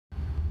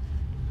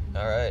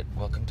Alright,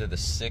 welcome to the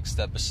 6th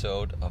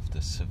episode of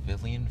the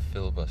Civilian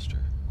Filibuster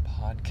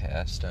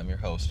podcast. I'm your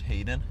host,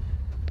 Hayden.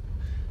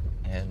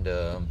 And,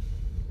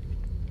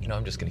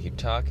 I'm just going to keep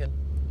talking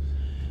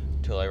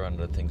until I run out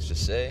of things to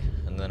say,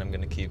 and then I'm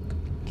going to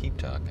keep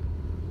talking.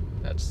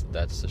 That's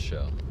the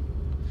show.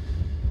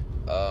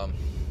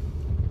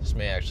 This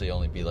may actually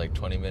only be like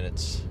 20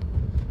 minutes,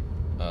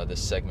 this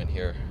segment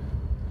here,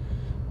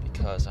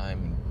 because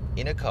I'm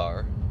in a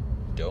car.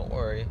 Don't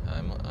worry,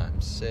 I'm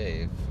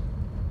safe.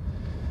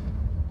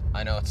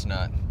 I know it's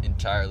not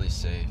entirely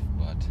safe,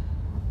 but,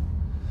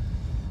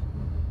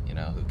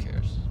 who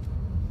cares?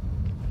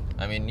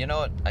 I mean, you know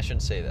what? I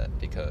shouldn't say that,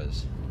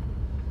 because,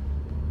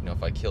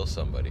 if I kill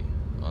somebody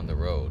on the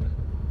road,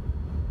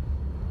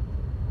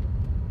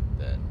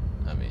 then,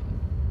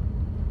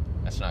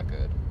 that's not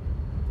good.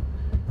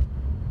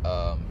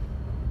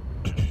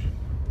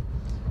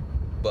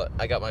 But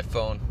I got my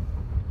phone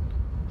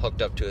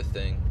hooked up to a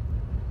thing.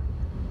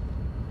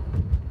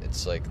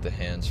 It's like the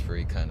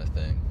hands-free kind of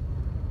thing.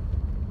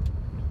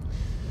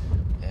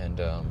 And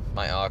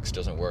my aux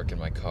doesn't work in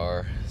my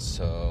car,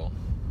 so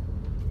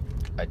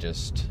I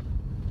just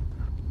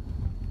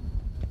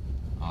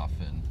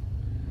often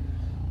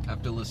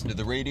have to listen to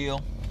the radio,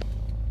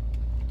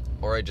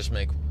 or I just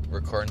make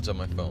recordings on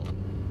my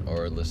phone,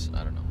 or listen,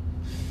 I don't know,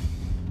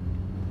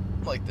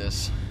 like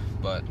this.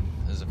 But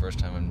this is the first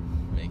time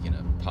I'm making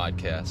a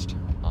podcast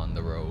on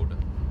the road.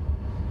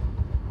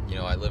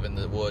 I live in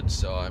the woods,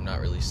 so I'm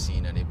not really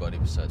seeing anybody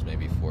besides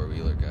maybe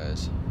four-wheeler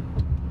guys.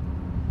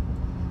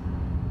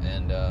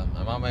 And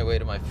I'm on my way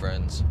to my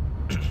friends.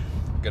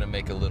 I'm gonna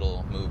make a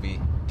little movie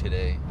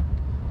today,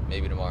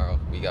 maybe tomorrow.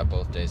 We got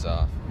both days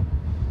off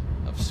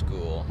of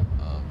school.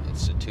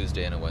 It's a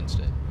Tuesday and a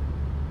Wednesday.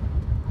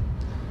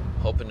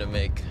 Hoping to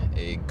make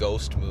a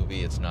ghost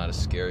movie. It's not a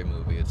scary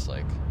movie. It's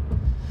like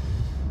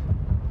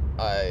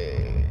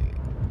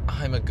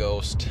I'm a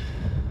ghost.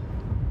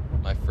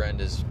 My friend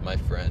is my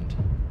friend,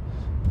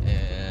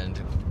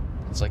 and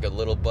it's like a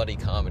little buddy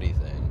comedy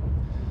thing,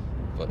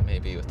 but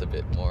maybe with a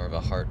bit more of a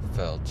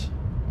heartfelt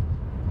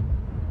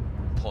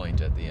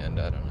point at the end.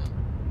 I don't know.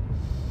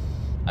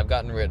 I've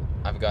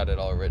got it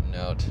all written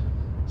out,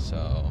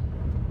 so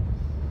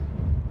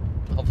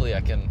hopefully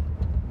I can,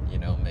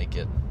 make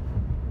it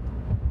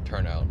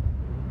turn out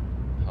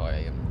how I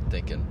am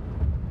thinking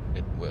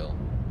it will,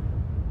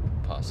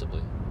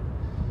 possibly,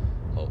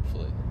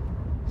 hopefully.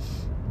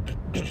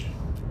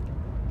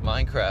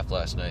 Minecraft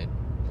last night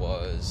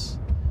was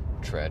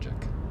tragic.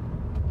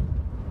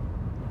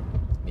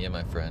 Me and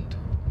my friend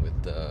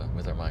with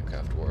our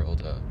Minecraft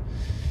world,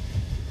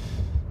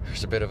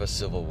 there's a bit of a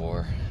civil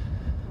war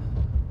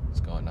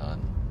that's going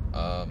on.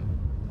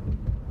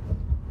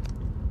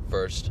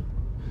 First,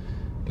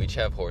 we each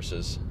have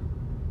horses.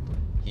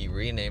 He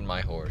renamed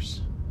my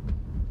horse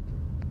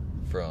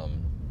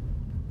from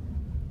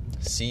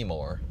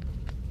Seymour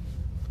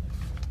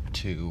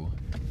to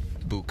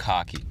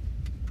Bukkake.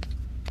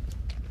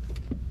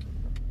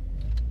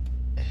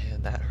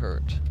 And that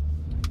hurt.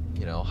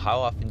 How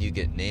often do you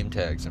get name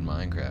tags in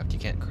Minecraft? You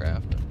can't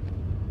craft them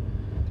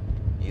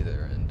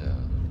either, and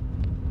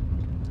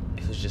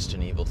it was just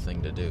an evil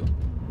thing to do.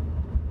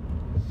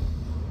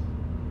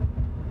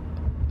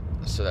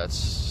 So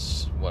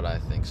that's what I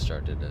think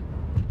started it.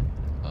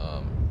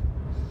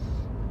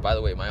 By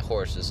the way, my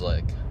horse is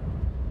like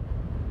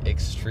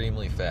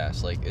extremely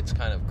fast. Like, it's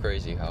kind of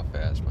crazy how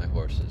fast my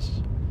horse is.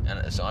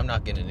 And so I'm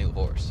not getting a new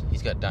horse.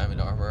 He's got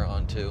diamond armor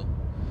on too.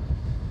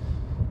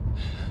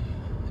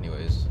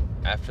 Anyways,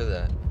 after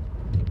that,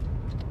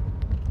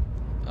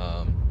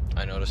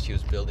 I noticed he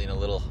was building a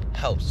little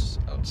house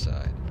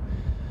outside.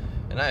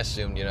 And I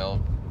assumed,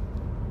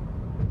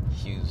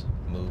 he's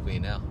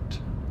moving out.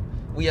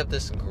 We have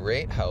this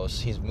great house.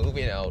 He's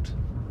moving out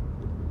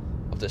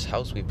of this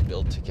house we've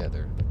built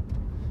together.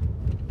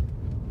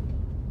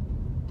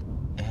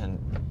 And,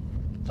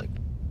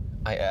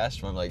 I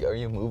asked him, are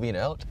you moving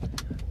out?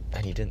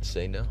 And he didn't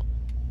say no.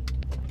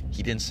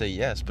 He didn't say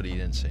yes, but he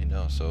didn't say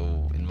no.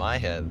 So in my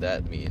head,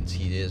 that means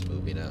he is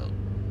moving out.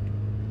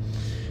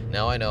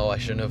 Now I know I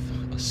shouldn't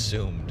have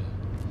assumed,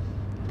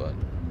 but,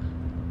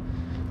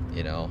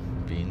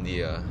 being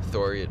the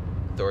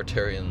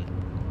authoritarian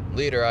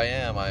leader I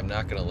am, I'm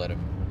not going to let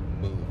him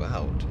move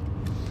out.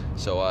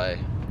 So I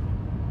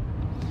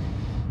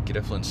get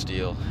a flint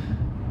steel,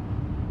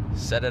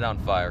 set it on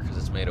fire because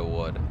it's made of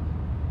wood.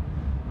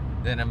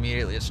 Then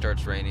immediately it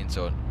starts raining,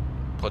 so it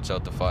puts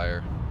out the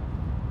fire.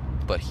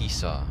 But he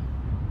saw.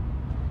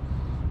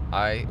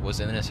 I was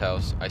in his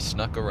house. I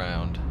snuck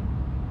around,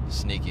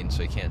 sneaking,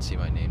 so he can't see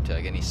my name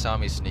tag. And he saw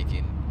me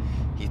sneaking.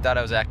 He thought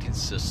I was acting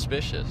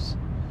suspicious,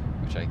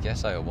 which I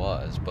guess I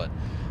was. But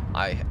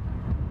I've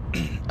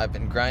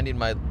been grinding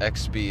my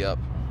XP up,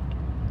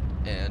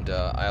 and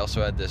I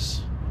also had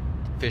this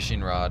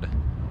fishing rod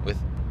with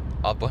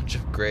a bunch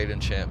of great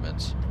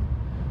enchantments,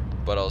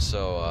 but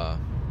also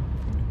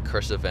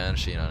Curse of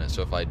Vanishing on it.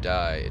 So if I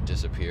die, it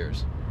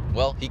disappears.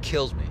 Well, he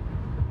kills me.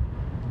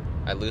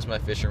 I lose my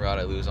fishing rod,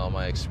 I lose all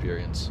my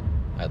experience.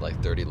 I had like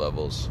 30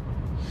 levels.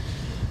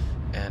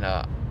 And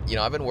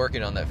I've been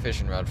working on that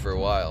fishing rod for a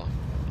while,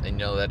 and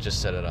that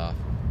just set it off.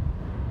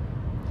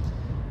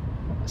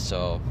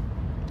 So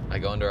I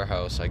go into our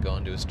house, I go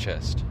into his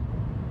chest,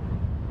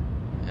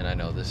 and I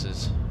know this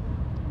is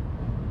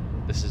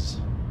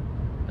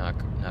not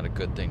a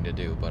good thing to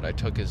do, but I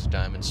took his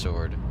diamond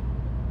sword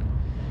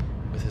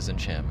with his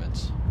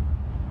enchantments.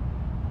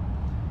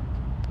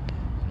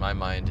 In my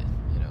mind,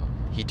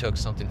 he took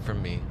something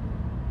from me,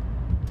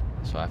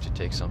 so I have to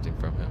take something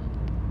from him.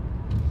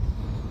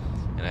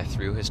 And I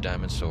threw his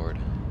diamond sword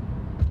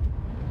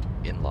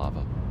in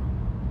lava.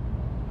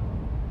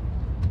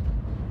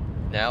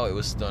 Now it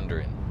was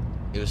thundering.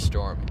 It was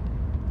storming.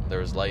 There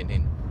was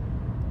lightning.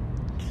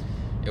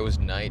 It was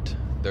night.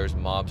 There's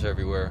mobs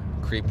everywhere.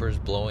 Creepers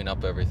blowing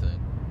up everything.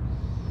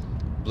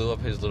 Blew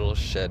up his little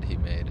shed he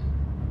made.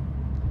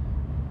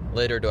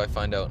 Later do I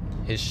find out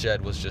his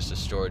shed was just a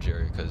storage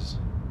area because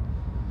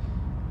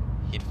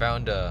he'd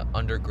found a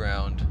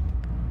underground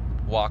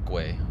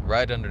walkway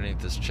right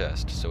underneath his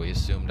chest, so he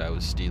assumed I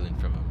was stealing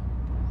from him.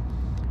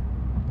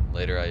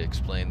 Later I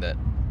explained that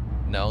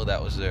no,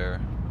 that was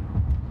there.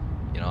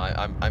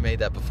 I made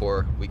that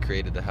before we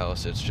created the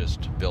house. It's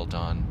just built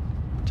on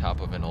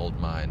top of an old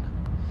mine.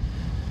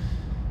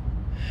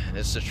 And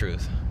it's the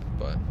truth,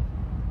 but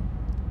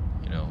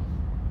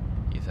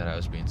he thought I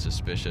was being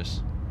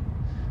suspicious,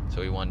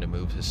 so he wanted to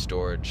move his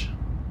storage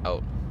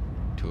out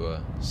to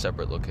a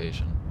separate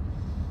location.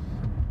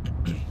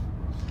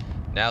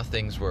 Now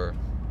things were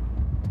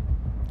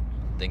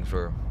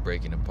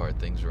breaking apart.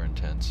 Things were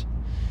intense.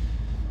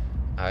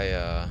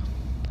 I'm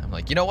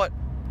like, you know what?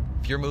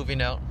 If you're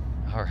moving out,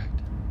 all right.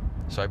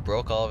 So I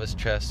broke all of his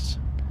chests,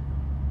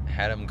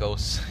 had him go.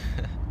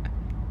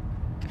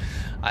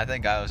 I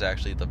think I was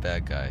actually the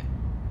bad guy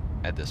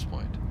at this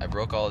point. I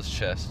broke all his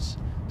chests,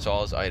 so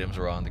all his items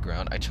were on the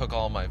ground. I took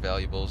all my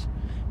valuables,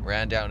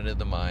 ran down into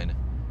the mine,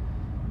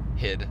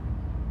 hid,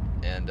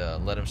 and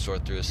let him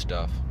sort through his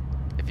stuff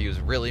if he was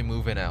really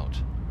moving out.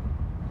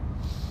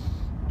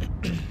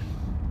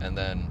 and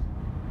then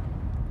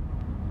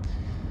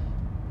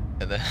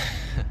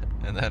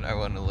I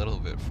went a little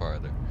bit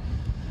farther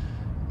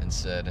and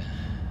said,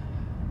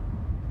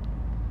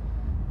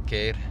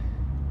 Cade,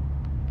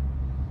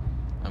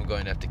 I'm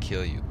going to have to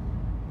kill you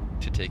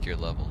to take your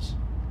levels,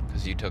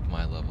 because you took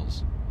my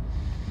levels.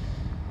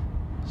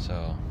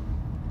 So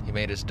he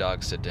made his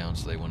dogs sit down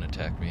so they wouldn't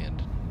attack me,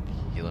 and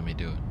he let me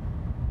do it.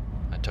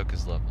 I took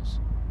his levels.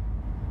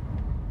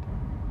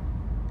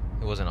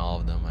 It wasn't all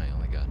of them. I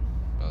only got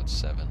about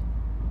 7.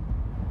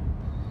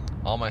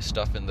 All my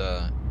stuff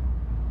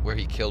where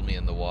he killed me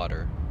in the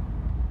water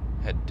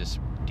had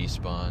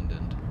despawned,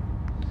 and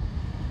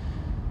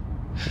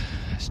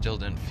I still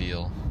didn't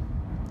feel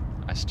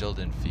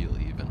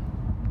even.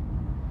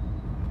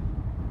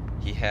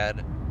 He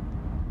had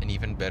an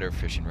even better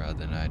fishing rod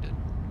than I did,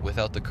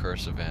 without the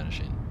curse of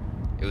vanishing.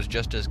 It was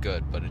just as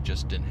good, but it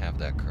just didn't have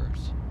that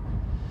curse.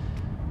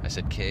 I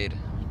said, Cade,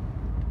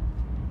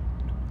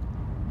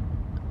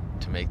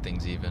 to make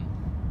things even,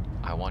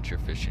 I want your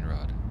fishing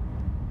rod,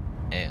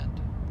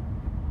 and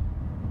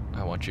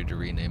I want you to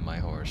rename my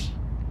horse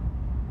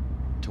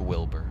to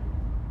Wilbur,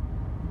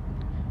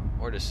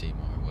 or to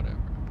Seymour, whatever.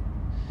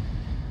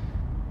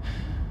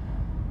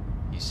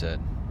 He said,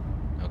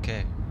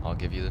 okay, I'll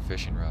give you the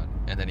fishing rod.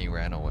 And then he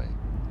ran away.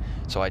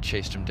 So I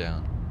chased him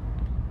down.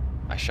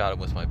 I shot him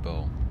with my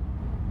bow.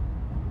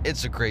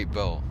 It's a great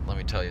bow, let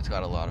me tell you. It's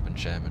got a lot of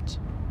enchantments.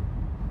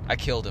 I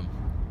killed him.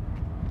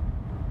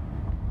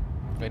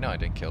 Wait, no, I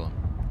didn't kill him.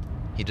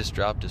 He just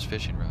dropped his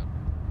fishing rod.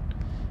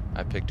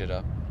 I picked it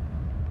up,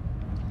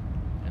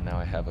 and now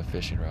I have a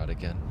fishing rod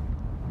again.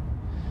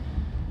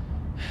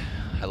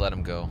 I let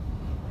him go.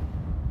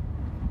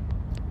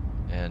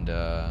 And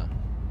I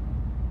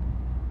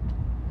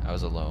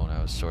was alone.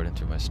 I was sorting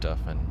through my stuff,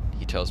 and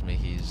he tells me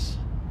he's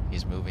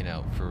moving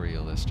out for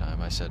real this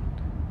time. I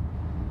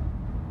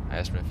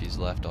asked him if he's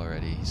left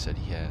already. He said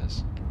he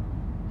has.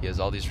 He has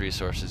all these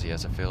resources. He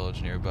has a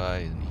village nearby,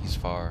 and he's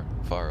far,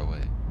 far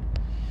away.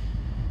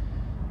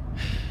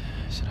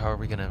 I said, how are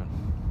we gonna,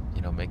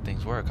 make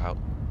things work? How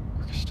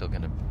we're still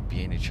gonna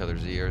be in each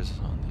other's ears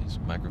on these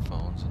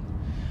microphones, and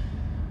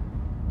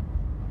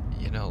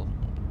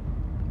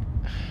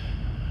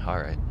all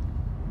right.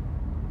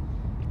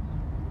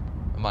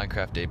 A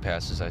Minecraft day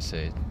passes. I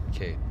say,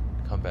 Kate,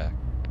 come back.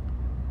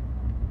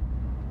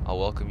 I'll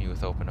welcome you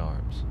with open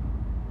arms.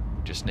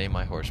 Just name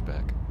my horse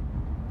back.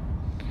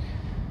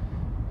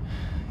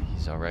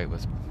 He's alright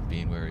with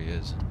being where he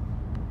is.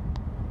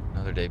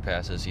 Another day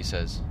passes. He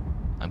says,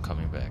 I'm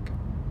coming back.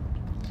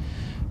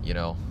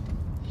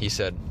 He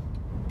said,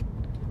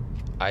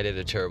 I did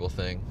a terrible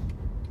thing,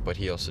 but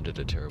he also did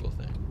a terrible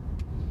thing.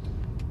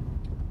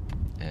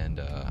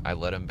 And I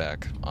let him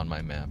back on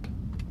my map.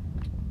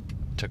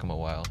 It took him a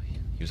while.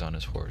 He was on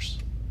his horse.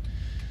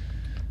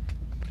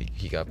 But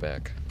he got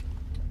back.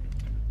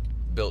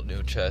 Built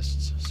new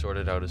chests,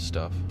 sorted out his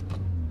stuff.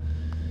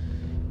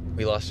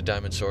 We lost a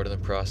diamond sword in the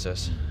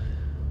process.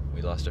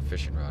 We lost a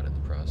fishing rod in the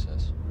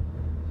process.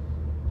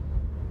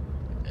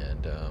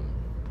 And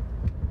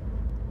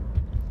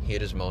he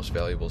hid his most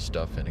valuable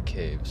stuff in a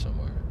cave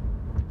somewhere.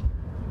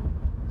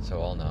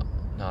 So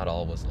not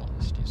all was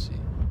lost, you see.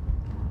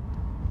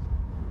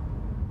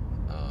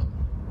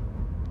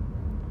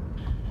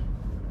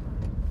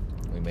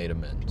 We made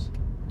amends,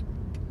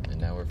 and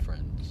now we're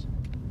friends.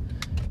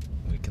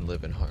 We can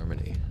live in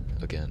harmony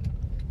again.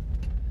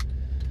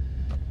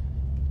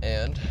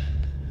 And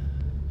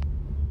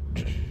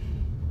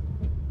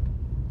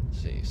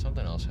see,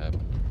 something else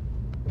happened.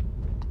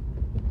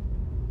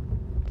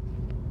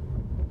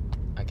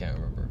 I can't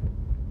remember.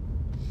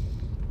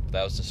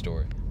 That was the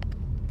story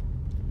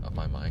of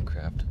my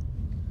Minecraft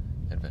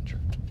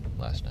adventure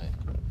last night.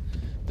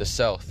 The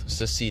South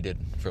seceded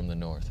from the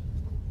North.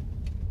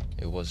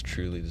 It was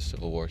truly the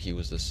Civil War. He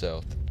was the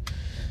South.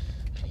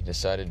 He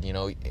decided,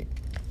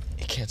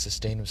 he can't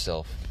sustain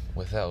himself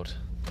without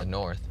the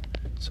North.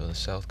 So the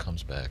South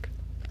comes back.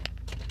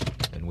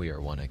 And we are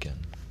one again.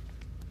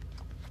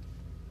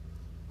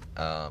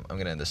 I'm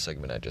going to end this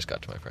segment. I just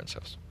got to my friend's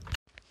house.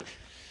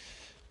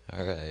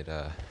 Alright,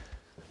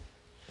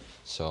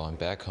 so I'm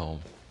back home.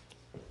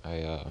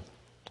 I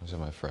was at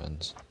my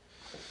friend's.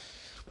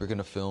 We're going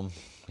to film.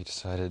 We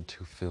decided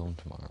to film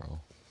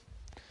tomorrow.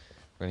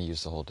 We're going to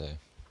use the whole day.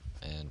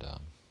 And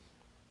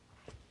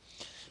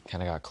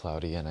kind of got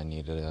cloudy and I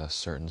needed a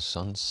certain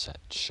sunset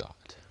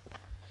shot.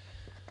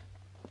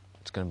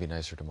 It's going to be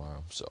nicer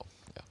tomorrow, so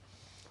yeah,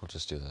 we'll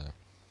just do that.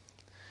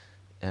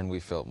 And we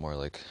felt more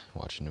like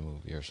watching a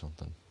movie or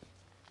something.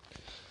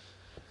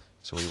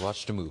 So we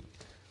watched a movie.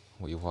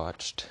 We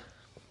watched,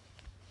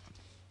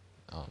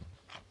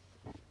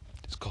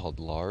 it's called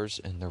Lars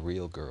and the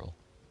Real Girl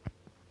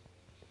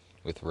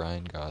with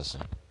Ryan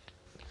Gosling.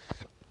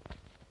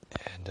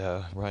 And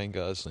Ryan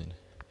Gosling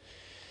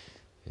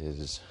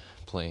is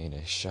playing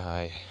a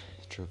shy,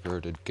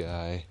 introverted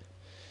guy,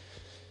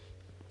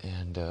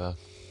 and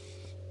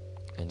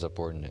ends up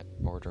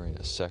ordering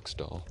a sex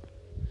doll,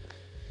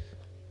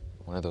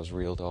 one of those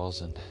real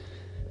dolls, and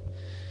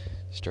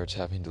starts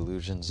having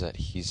delusions that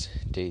he's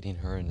dating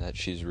her and that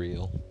she's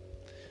real,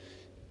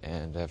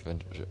 and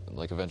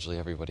eventually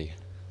everybody,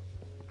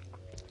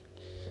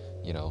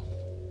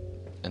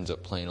 ends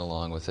up playing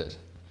along with it,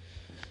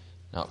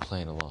 not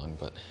playing along,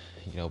 but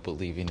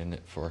believing in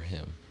it for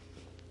him.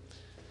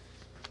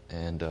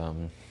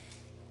 And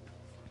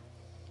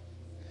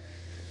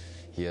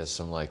he has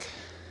some I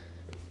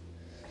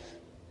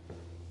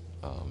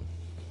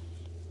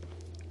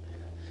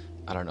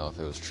don't know if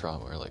it was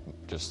trauma or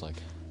just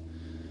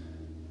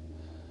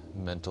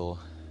mental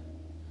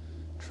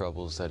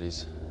troubles that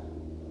he's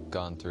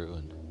gone through,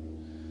 and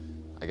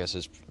I guess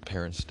his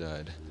parents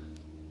died,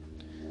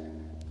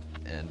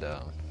 and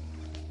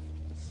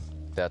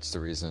that's the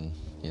reason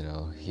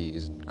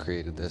he's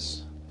created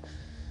this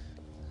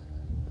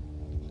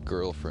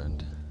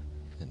girlfriend,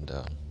 and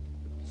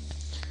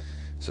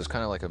so it's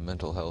kind of like a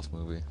mental health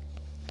movie.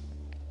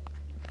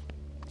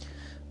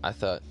 I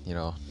thought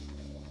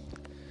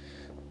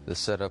the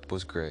setup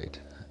was great.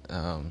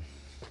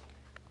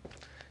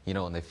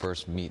 When they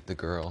first meet the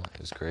girl,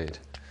 it was great.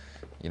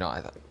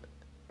 I thought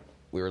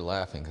we were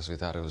laughing because we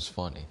thought it was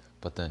funny,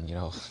 but then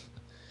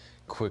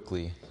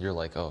quickly you're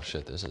like, oh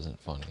shit, this isn't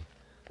funny,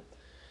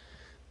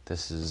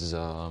 this is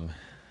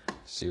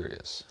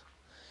serious.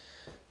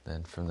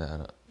 Then from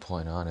that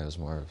point on, it was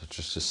more of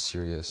just a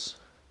serious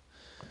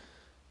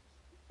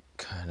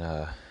kind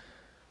of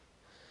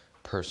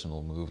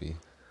personal movie.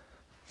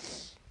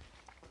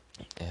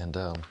 And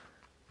I'll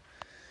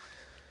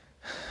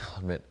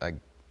admit, I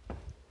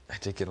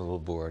did get a little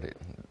bored.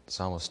 It's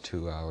almost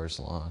 2 hours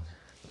long.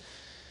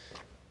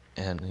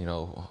 And,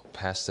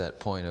 past that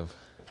point of,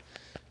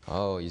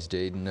 oh, he's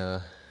dating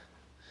a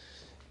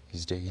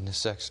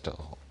sex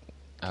doll,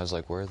 I was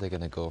like, where are they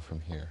going to go from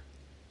here?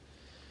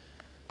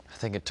 I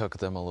think it took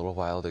them a little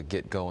while to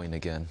get going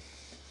again.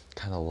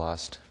 Kind of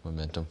lost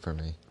momentum for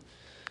me.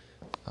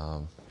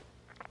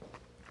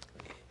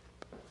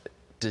 It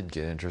did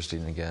get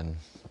interesting again,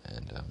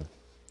 and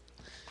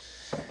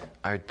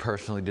I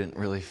personally didn't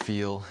really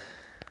feel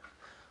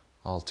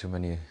all too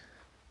many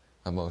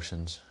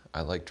emotions. I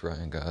liked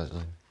Ryan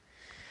Gosling.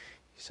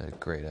 He's a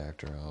great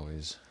actor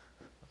always.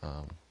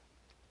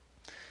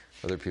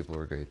 Other people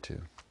were great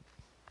too.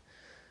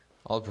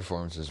 All the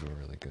performances were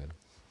really good.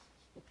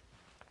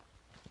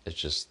 It's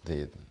just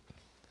the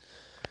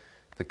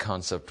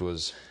concept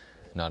was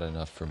not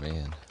enough for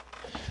me,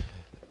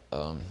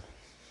 and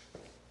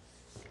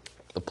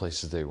the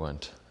places they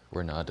went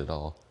were not at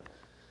all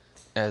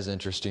as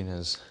interesting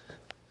as,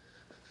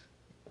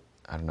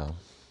 I don't know,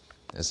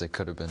 as they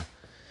could have been.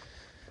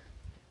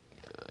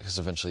 Because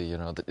eventually,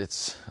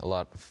 it's a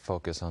lot of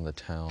focus on the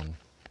town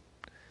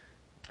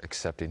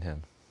accepting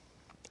him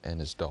and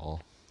his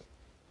doll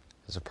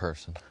as a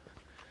person.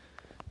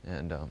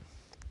 And,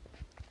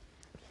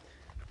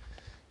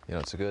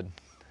 it's a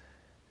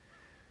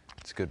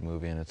good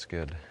movie, and it's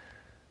good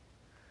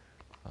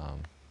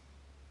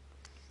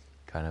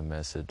kind of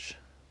message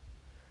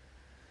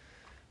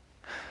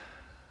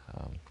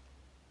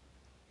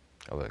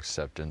of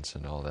acceptance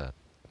and all that.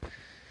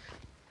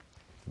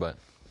 But,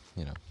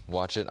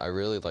 watch it. I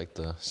really like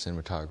the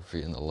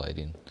cinematography and the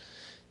lighting.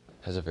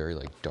 has a very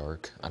like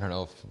dark. I don't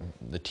know if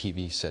the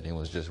TV setting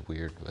was just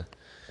weird, but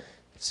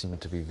it seemed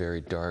to be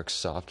very dark,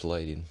 soft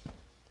lighting,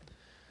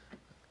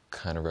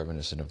 kind of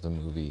reminiscent of the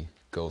movie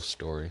Ghost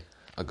Story.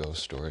 A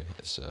Ghost Story.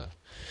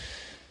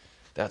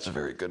 That's a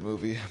very good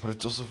movie, but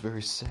it's also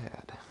very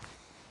sad.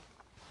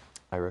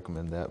 I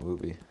recommend that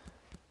movie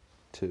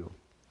too.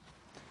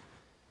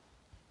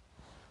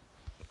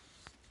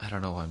 I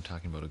don't know why I'm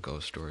talking about A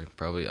Ghost Story.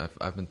 Probably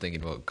I've been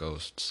thinking about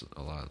ghosts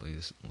a lot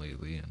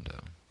lately, and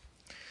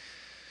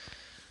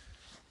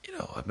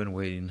I've been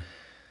waiting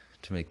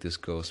to make this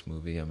ghost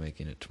movie. I'm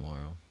making it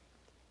tomorrow.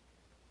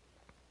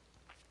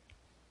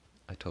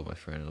 I told my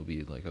friend it'll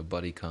be like a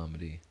buddy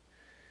comedy.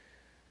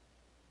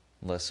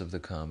 Less of the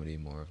comedy,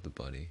 more of the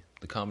buddy.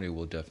 The comedy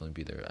will definitely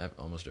be there.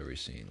 Almost every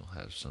scene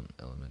will have some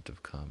element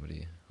of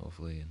comedy,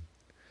 hopefully. And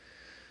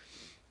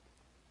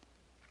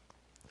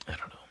I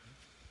don't know.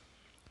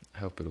 I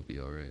hope it'll be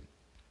alright.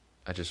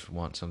 I just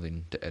want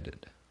something to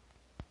edit.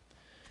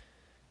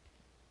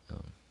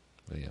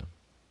 But yeah.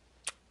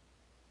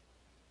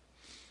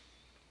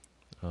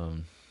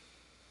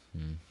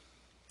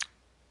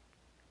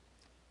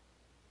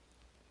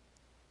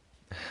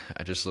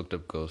 I just looked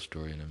up Ghost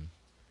Story and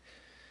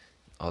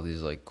all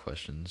these like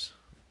questions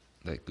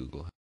that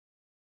Google.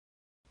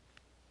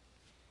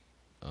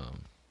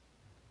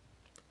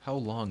 How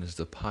long is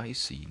the pie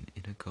scene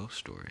in A Ghost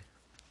Story?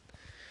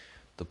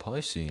 The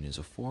pie scene is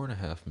a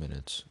 4.5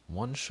 minutes,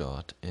 one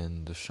shot,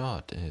 and the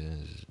shot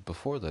is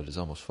before that is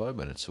almost 5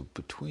 minutes. So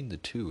between the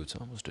two, it's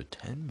almost a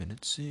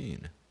 10-minute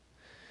scene.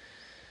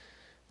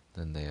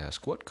 Then they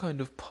ask, what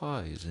kind of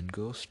pie is in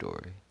Ghost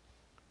Story?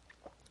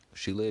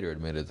 She later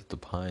admitted that the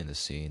pie in the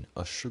scene,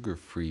 a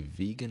sugar-free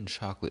vegan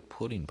chocolate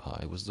pudding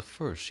pie, was the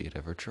first she had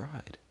ever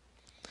tried.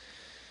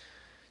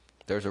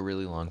 There's a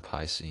really long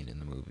pie scene in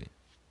the movie.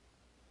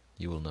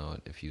 You will know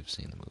it if you've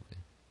seen the movie.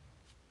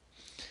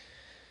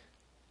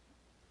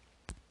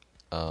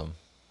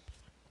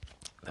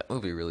 That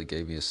movie really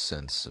gave me a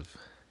sense of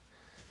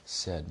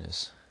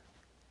sadness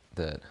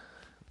that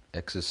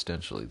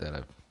existentially that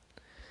I've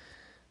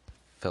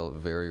felt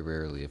very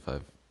rarely, if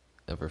I've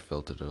ever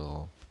felt it at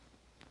all.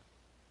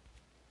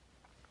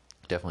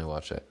 Definitely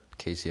watch that.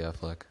 Casey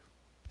Affleck.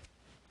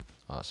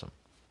 Awesome.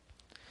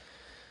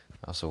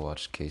 I also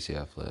watched Casey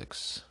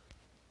Affleck's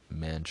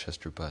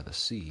Manchester by the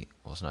Sea.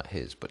 Well, it's not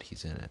his, but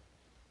he's in it.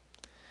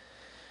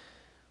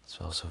 It's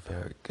also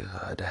very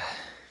good.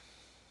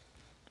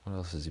 What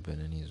else has he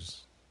been in? He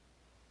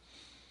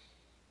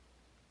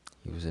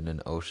was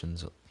in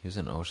Ocean's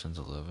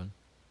 11.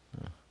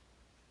 Huh.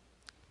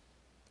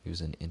 He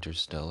was in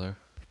Interstellar.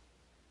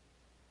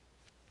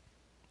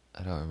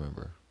 I don't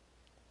remember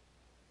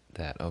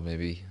that. Oh,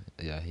 maybe.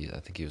 Yeah, I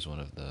think he was one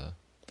of the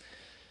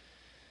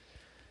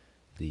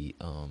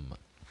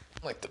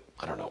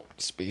I don't know,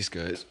 space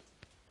guys.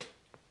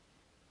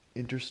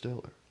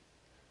 Interstellar.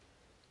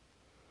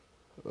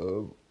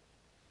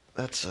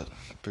 That's a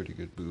pretty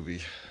good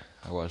movie.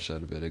 I watched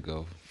that a bit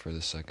ago for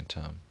the second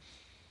time.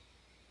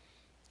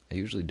 I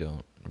usually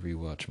don't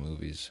rewatch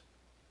movies.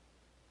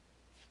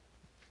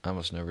 I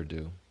almost never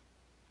do.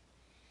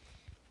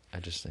 I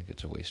just think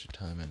it's a waste of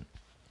time, and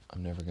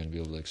I'm never going to be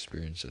able to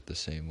experience it the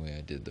same way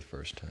I did the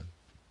first time.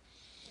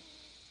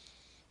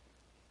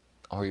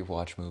 I'll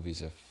rewatch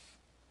movies if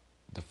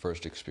the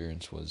first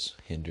experience was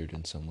hindered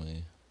in some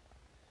way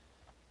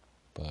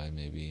by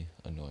maybe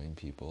annoying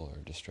people or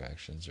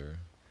distractions or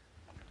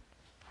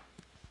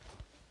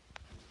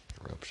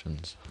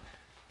interruptions.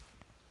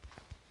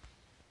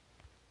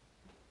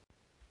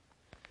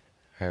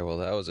 Alright, well,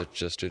 that was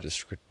just a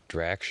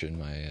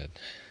distraction. I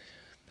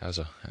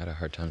had a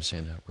hard time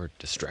saying that word,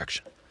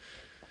 distraction.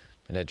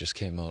 My dad just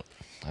came out.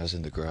 I was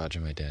in the garage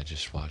and my dad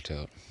just walked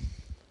out.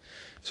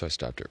 So I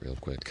stopped it real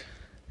quick.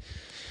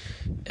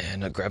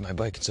 And I grabbed my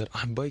bike and said,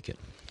 I'm biking.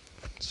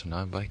 So now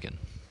I'm biking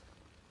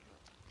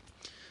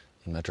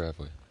in my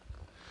driveway.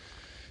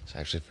 It's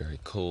actually very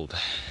cold.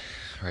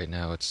 Right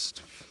now it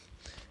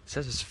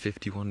says it's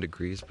 51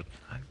 degrees, but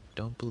I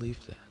don't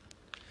believe that.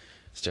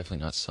 It's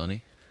definitely not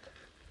sunny.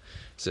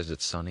 It says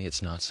it's sunny.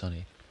 It's not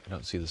sunny. I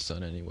don't see the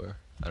sun anywhere.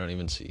 I don't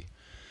even see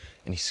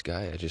any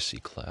sky. I just see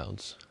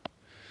clouds.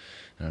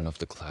 I don't know if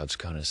the clouds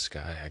count as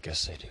sky. I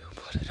guess they do,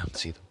 but I don't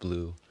see the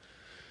blue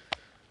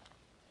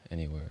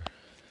anywhere.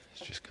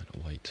 It's just kind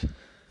of white.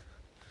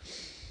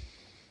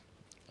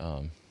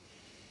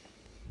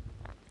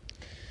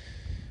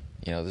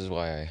 This is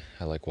why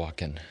I like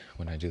walking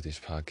when I do these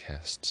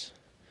podcasts,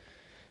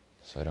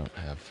 so I don't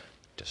have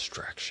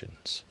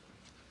distractions.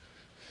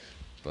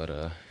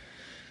 But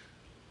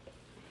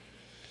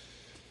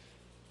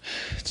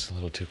it's a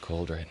little too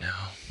cold right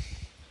now.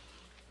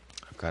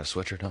 I've got a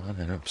sweatshirt on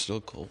and I'm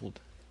still cold.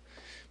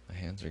 My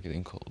hands are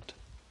getting cold.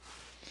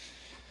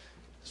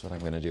 That's what I'm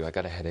gonna do. I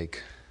got a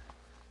headache.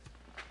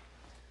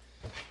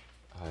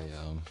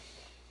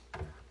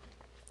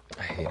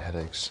 I hate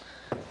headaches.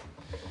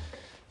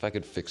 If I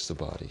could fix the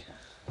body,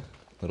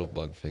 little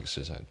bug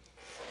fixes, I'd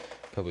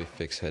probably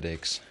fix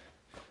headaches.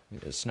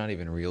 It's not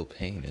even real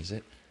pain, is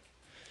it?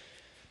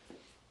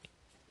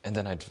 And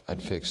then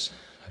I'd fix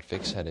I'd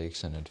fix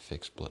headaches and I'd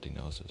fix bloody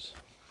noses.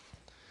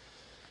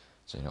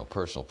 So,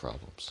 personal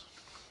problems.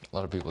 A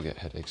lot of people get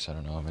headaches. I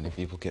don't know how many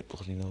people get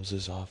bloody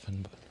noses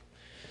often, but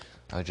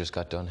I just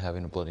got done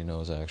having a bloody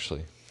nose,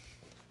 actually.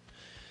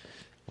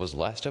 Was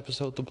last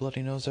episode the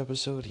bloody nose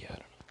episode? Yeah, I don't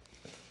know.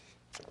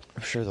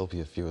 I'm sure there'll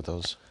be a few of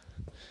those.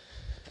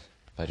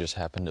 If I just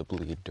happen to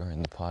bleed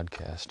during the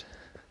podcast.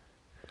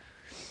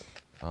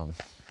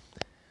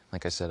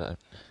 Like I said,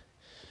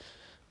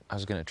 I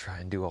was going to try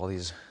and do all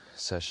these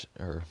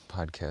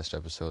podcast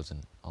episodes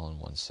all in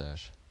one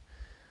sesh.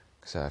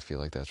 Because I feel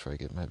like that's where I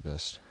get my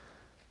best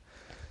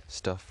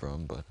stuff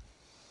from, but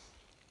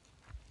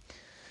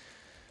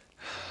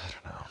I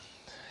don't know.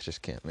 I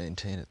just can't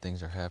maintain it.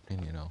 Things are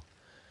happening, I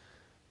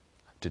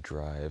have to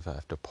drive, I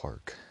have to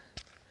park.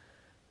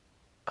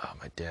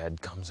 My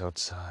dad comes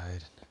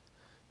outside,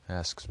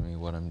 asks me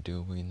what I'm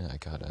doing.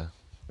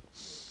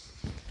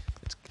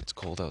 It's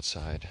cold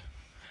outside.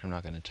 I'm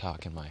not going to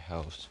talk in my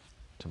house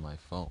to my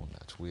phone.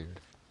 That's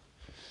weird.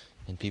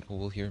 And people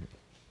will hear me.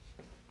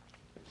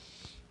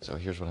 So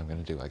here's what I'm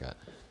going to do.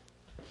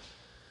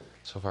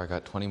 So far I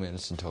got 20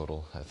 minutes in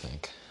total, I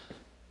think.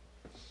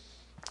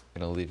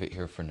 I'm going to leave it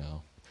here for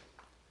now.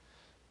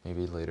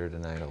 Maybe later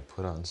tonight I'll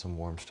put on some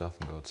warm stuff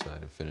and go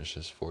outside and finish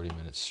this 40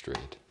 minutes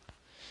straight.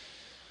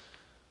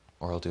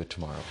 Or I'll do it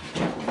tomorrow.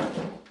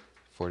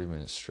 40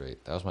 minutes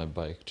straight. That was my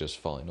bike just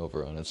falling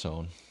over on its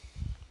own.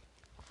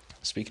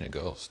 Speaking of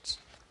ghosts.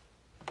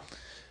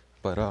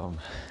 But,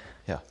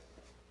 yeah.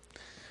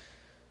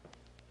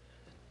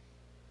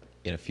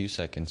 In a few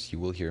seconds, you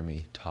will hear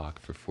me talk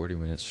for 40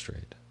 minutes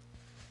straight.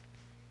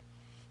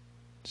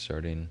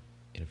 Starting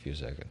in a few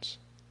seconds.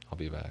 I'll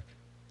be back.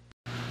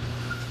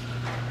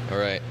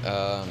 Alright,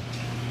 I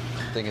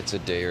think it's a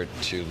day or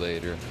two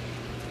later.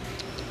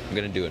 I'm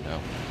gonna do it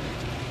now.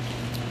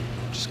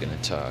 I'm just gonna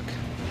talk.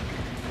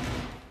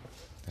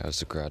 How's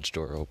the garage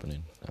door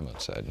opening? I'm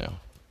outside now.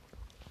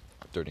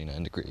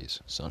 39 degrees,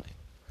 sunny.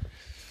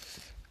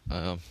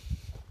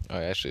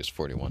 Actually it's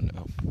 41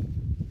 now.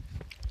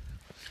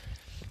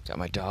 Got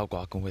my dog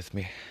walking with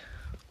me.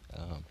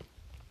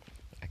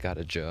 I got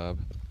a job.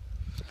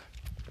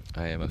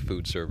 I am a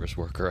food service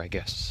worker, I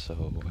guess,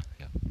 so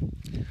yeah.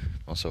 I'm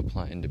also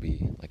applying to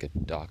be like a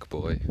dock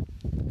boy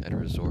at a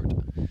resort.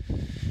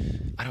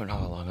 I don't know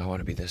how long I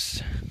want to be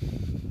this.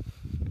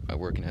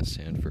 Working at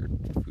Sanford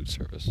food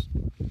service.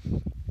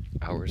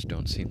 Hours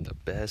don't seem the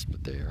best,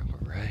 but they are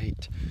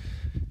alright.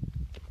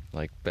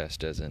 Like,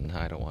 best as in,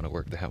 I don't want to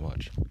work that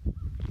much.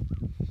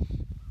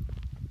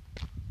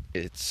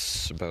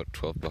 It's about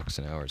 $12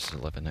 an hour. It's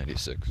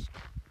 $11.96.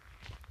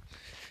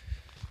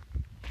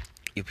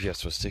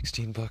 UPS was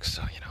 $16,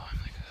 so, I'm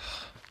like,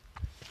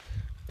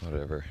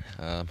 whatever.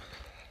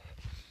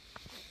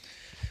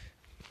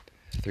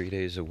 3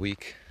 days a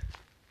week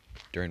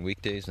during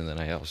weekdays, and then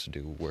I also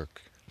do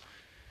work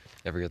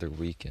every other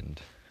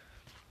weekend.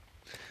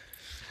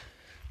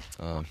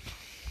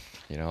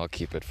 I'll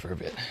keep it for a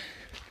bit.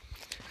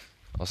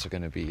 Also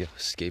gonna be a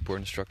skateboard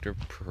instructor,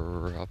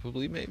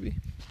 probably, maybe.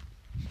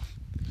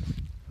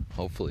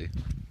 Hopefully.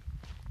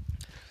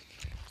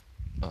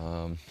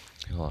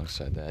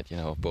 Alongside that,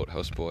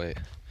 boathouse boy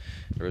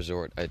at a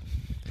resort.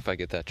 If I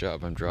get that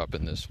job, I'm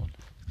dropping this one.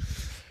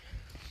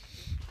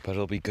 But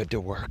it'll be good to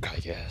work, I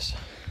guess.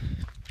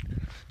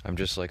 I'm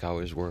just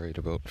always worried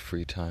about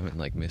free time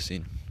and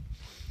missing,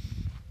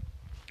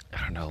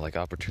 I don't know,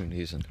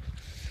 opportunities, and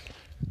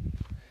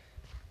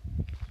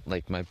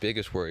my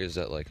biggest worry is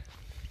that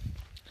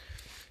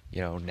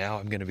now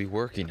I'm gonna be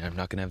working. I'm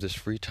not gonna have this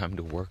free time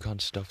to work on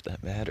stuff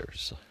that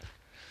matters.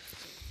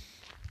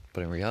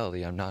 But in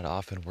reality, I'm not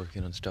often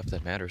working on stuff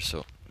that matters,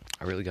 so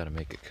I really gotta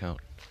make it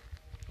count.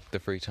 The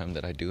free time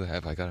that I do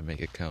have, I gotta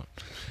make it count.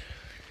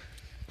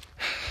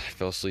 I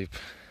fell asleep,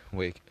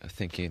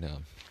 thinking,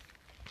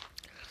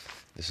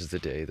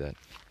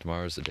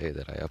 tomorrow's the day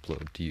that I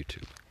upload to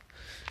YouTube.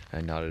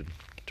 I nodded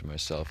to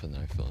myself and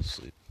then I fell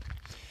asleep.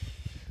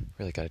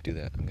 Really gotta do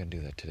that. I'm gonna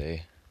do that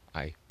today.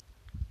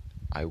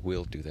 I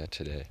will do that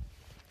today.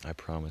 I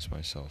promise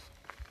myself.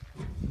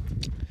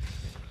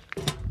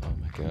 Oh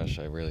my gosh,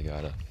 I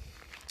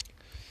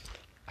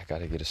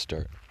gotta get a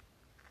start.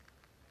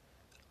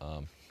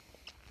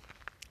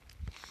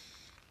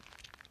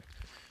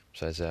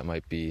 Besides that,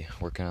 might be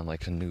working on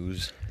a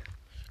news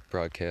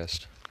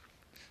broadcast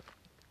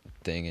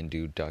thing and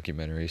do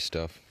documentary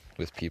stuff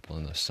with people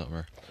in the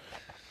summer.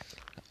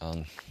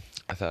 I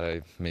thought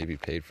I maybe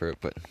paid for it,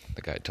 but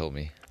the guy told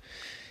me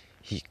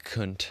he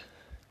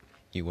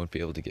won't be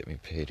able to get me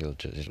paid. It'll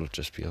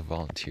just be a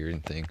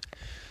volunteering thing.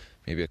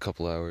 Maybe a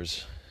couple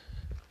hours,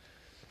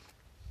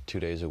 2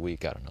 days a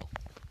week, I don't know.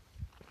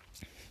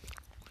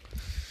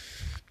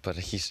 But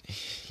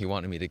he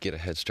wanted me to get a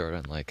head start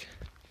on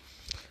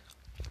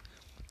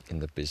in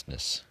the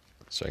business,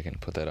 so I can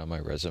put that on my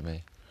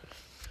resume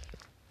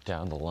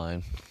down the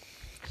line.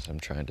 Because I'm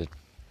trying to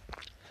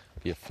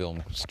be a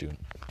film student.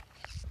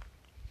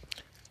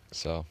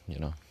 So,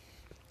 I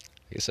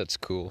guess that's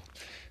cool.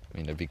 I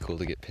mean, it'd be cool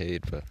to get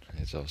paid, but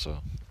it's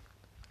also,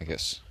 I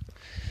guess,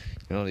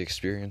 the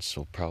experience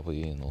will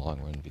probably in the long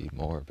run be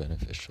more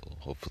beneficial,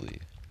 hopefully.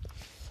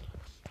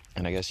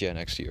 And I guess,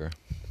 next year,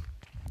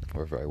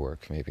 wherever I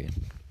work, maybe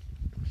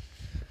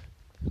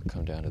it'll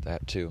come down to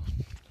that too.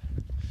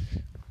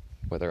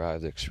 Whether I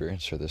have the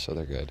experience or this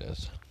other guy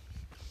does.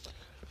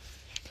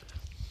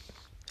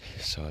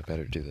 So I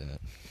better do that.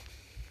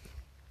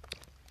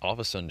 All of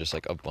a sudden, just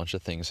like a bunch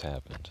of things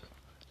happened.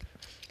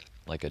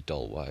 Like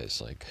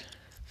adult-wise, like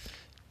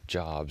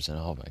jobs, and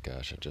oh my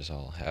gosh, it just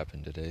all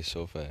happened today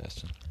so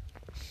fast.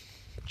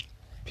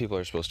 People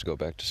are supposed to go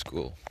back to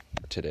school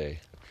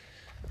today.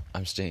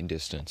 I'm staying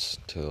distance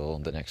till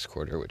the next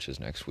quarter, which is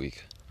next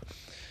week.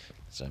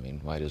 So,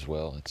 might as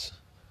well. It's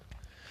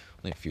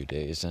only a few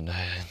days, and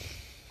I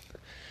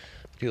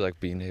do like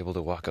being able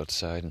to walk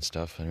outside and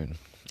stuff. I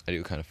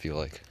do kind of feel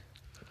like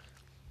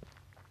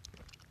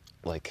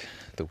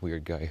the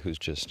weird guy who's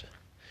just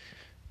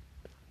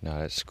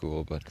not at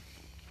school, but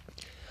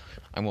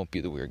I won't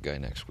be the weird guy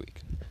next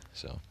week,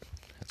 so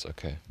that's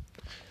okay.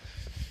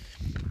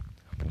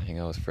 I'm gonna hang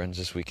out with friends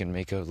this week and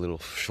make a little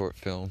short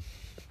film.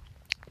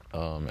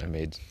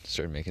 I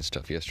started making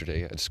stuff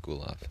yesterday. I had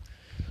school off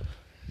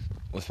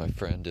with my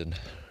friend and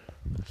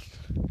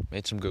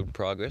made some good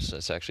progress.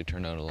 It's actually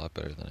turned out a lot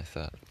better than I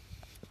thought,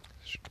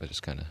 but it's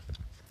kind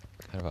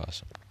of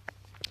awesome.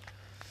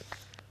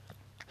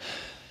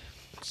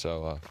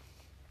 So,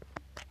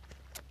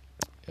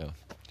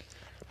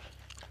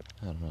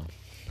 I don't know.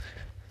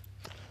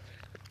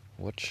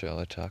 What shall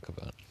I talk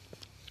about?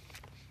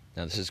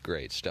 Now, this is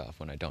great stuff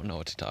when I don't know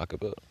what to talk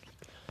about.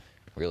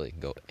 Really, can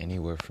go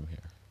anywhere from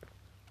here.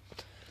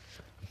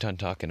 I'm done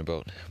talking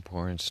about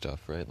boring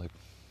stuff, right? Like,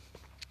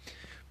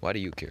 why do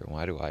you care?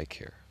 Why do I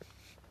care?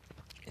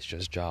 It's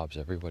just jobs.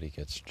 Everybody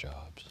gets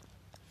jobs.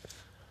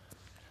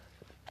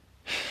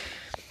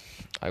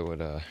 I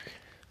would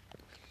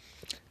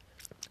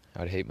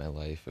hate my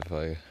life if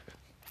I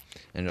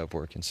ended up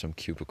working some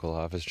cubicle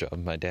office job.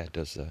 My dad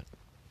does that.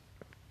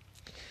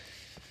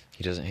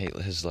 He doesn't hate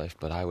his life,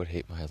 but I would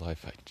hate my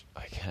life.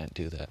 I can't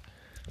do that.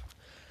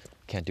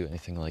 Can't do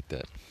anything like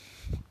that.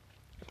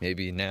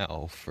 Maybe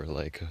now for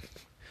like a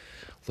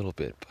little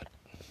bit, but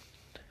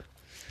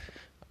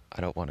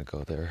I don't want to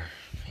go there.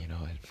 I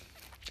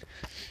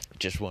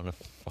just want to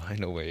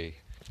find a way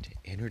to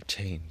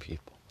entertain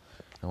people.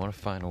 I want to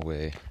find a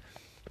way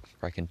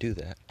where I can do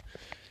that.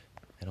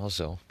 And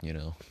also,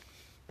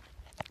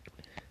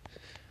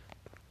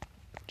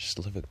 just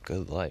live a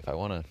good life. I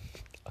want to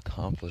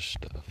accomplish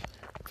stuff.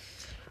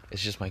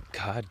 It's just my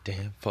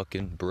goddamn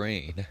fucking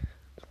brain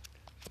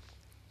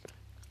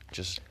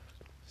just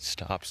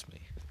stops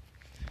me.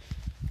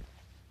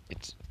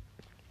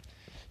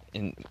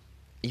 And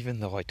even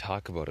though I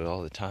talk about it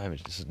all the time,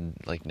 it just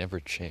never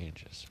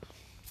changes.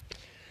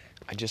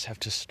 I just have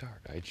to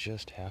start.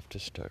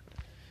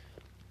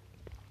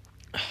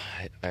 I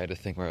had a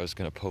thing where I was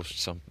going to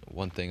post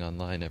one thing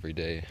online every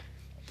day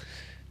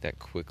that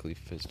quickly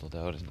fizzled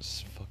out, and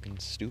it's fucking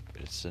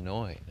stupid. It's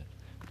annoying.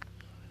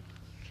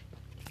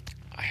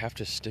 I have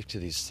to stick to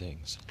these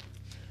things.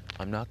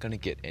 I'm not going to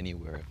get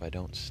anywhere if I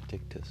don't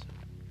stick to,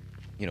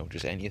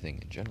 just anything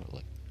in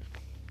general.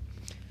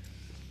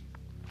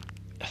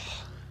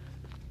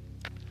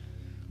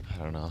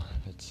 I don't know.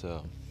 It's, I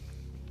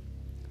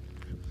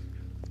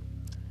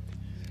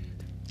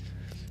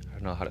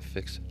don't know how to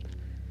fix it.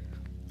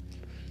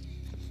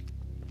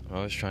 I'm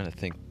always trying to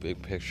think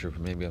big picture, but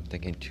maybe I'm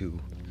thinking too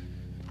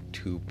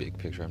big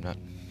picture. I'm not,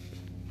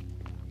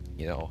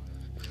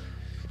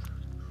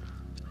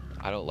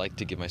 I don't like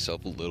to give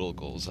myself little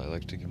goals. I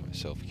like to give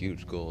myself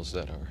huge goals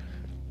that are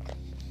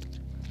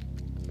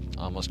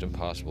almost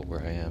impossible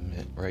where I am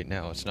right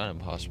now. It's not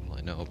impossible,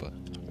 I know, but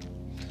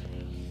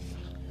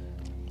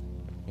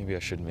maybe I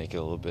should make it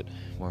a little bit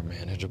more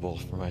manageable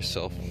for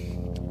myself.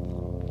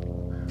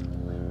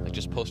 Like,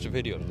 just post a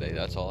video today.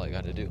 That's all I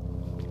got to do.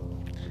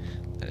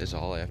 That is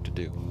all I have to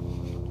do.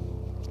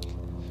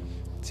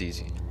 It's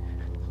easy.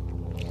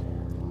 I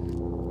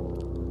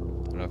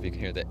don't know if you can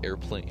hear that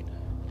airplane.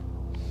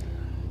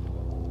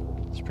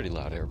 It's a pretty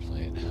loud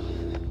airplane.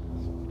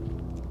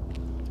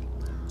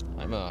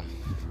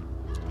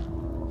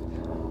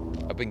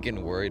 I've been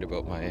getting worried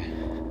about my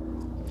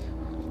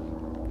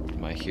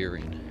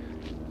hearing.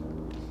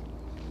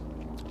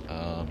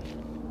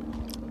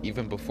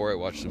 Even before I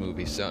watched the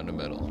movie Sound of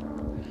Metal.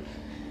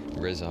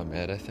 Riz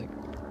Ahmed, I think.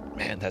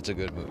 Man, that's a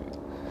good movie.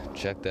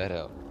 Check that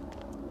out.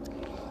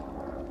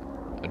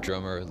 A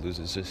drummer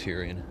loses his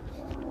hearing,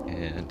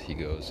 and he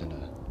goes into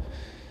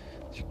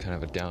kind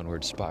of a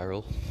downward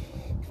spiral.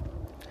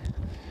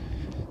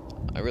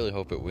 I really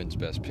hope it wins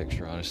Best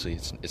Picture, honestly.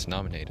 It's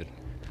nominated.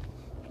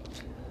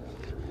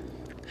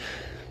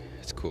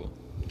 It's cool.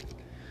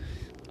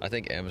 I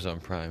think Amazon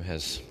Prime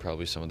has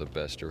probably some of the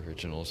best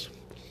originals.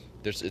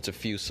 It's a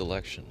few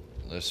selection.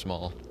 A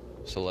small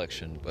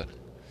selection, but,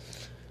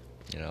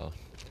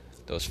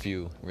 those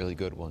few really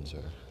good ones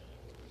are,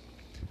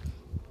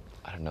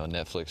 I don't know,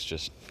 Netflix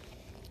just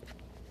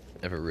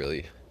never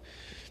really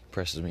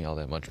impresses me all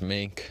that much.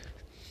 Mank,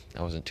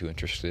 I wasn't too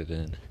interested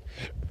in.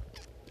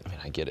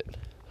 I get it.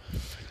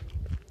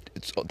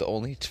 It's the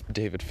only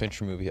David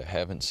Fincher movie I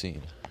haven't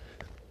seen.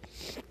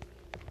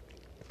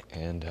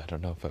 And I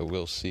don't know if I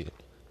will see it.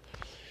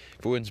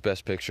 If it wins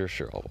Best Picture,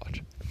 sure, I'll watch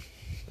it.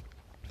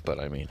 But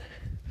I mean,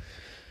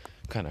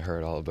 kind of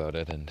heard all about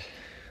it, and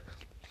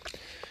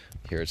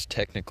here it's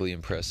technically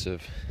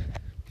impressive.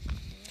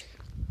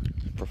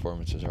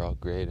 Performances are all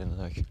great, and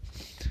like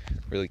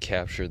really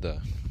capture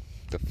the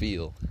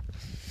feel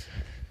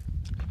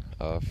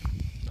of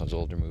those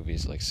older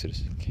movies like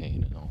Citizen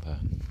Kane and all that.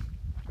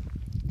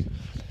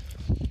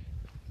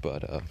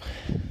 But I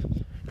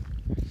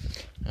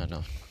don't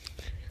know.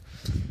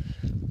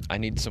 I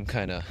need some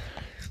kind of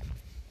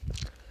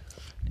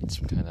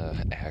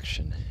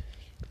action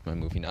in my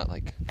movie. Not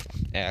like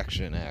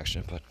action,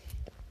 but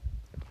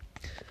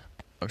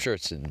I'm sure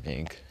it's in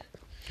Mank.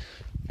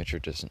 Fincher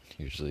doesn't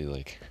usually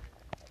like.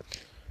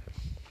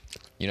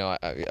 You know,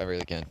 I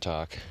really can't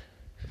talk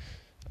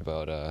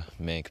about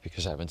Mank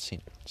because I haven't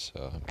seen it,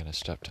 so I'm gonna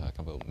stop talking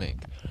about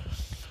Mank.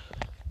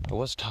 I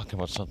was talking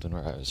about something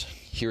where I was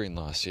hearing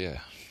loss, yeah.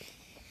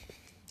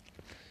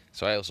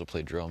 So I also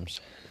play drums,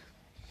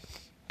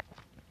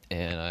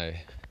 and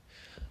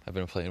I've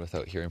been playing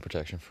without hearing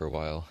protection for a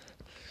while.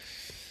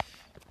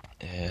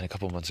 And a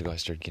couple months ago, I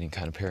started getting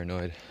kind of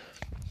paranoid.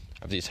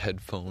 I have these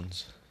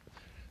headphones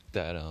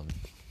that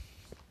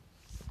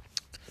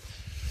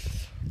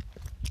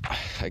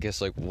I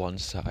guess like one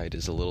side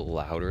is a little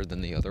louder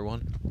than the other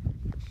one.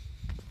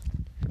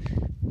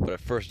 But at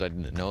first I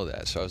didn't know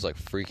that, so I was like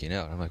freaking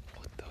out. I'm like,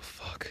 what the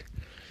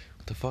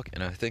fuck?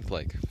 And I think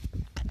like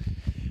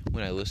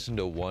when I listen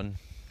to one,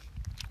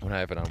 when I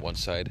have it on one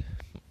side,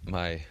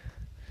 my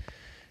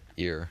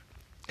ear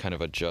kind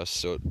of adjusts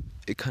so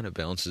it kind of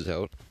balances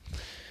out.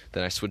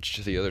 Then I switch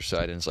to the other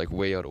side and it's like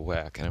way out of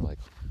whack, and I'm like,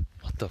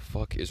 what the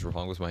fuck is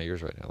wrong with my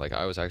ears right now? Like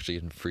I was actually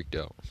getting freaked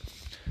out.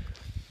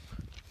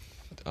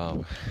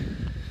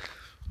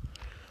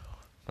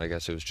 I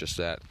guess it was just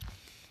that.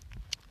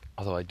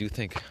 Although I do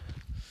think,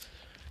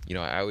 you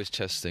know, I always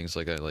test things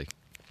like I like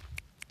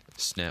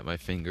snap my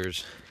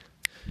fingers,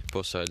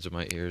 both sides of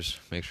my ears,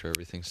 make sure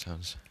everything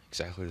sounds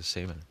exactly the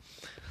same. And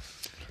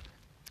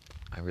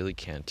I really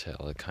can't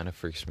tell. It kind of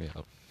freaks me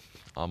out.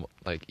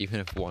 Like even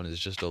if one is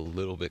just a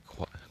little bit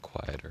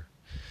quieter,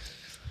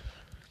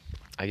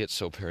 I get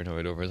so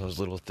paranoid over those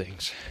little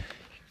things.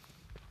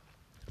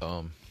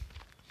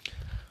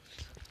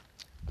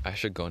 I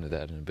should go into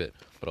that in a bit,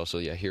 but also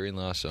yeah, hearing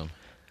loss.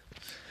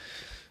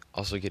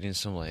 Also getting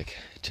some like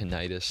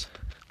tinnitus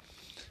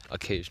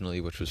occasionally,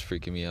 which was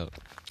freaking me out.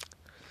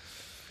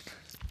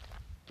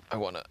 I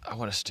wanna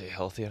stay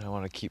healthy, and I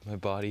wanna keep my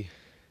body,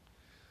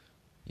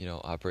 you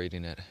know,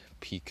 operating at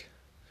peak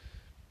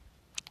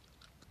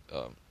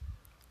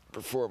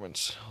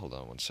performance. Hold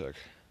on one sec.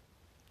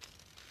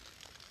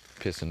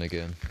 Pissing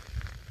again.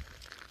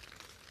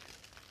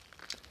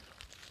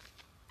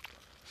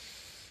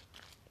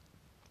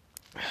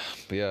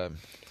 But yeah,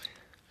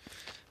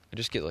 I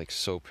just get like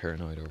so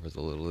paranoid over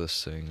the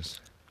littlest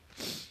things.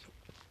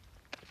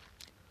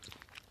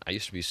 I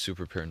used to be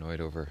super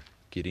paranoid over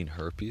getting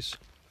herpes,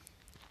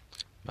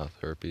 mouth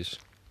herpes,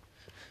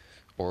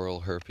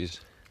 oral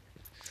herpes.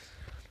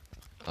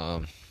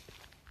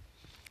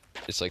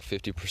 It's like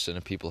 50%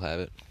 of people have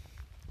it.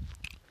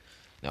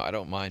 Now, I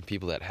don't mind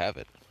people that have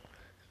it.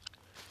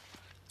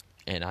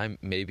 And I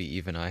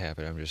have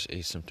it, I'm just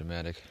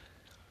asymptomatic.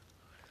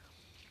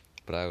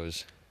 But I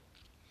was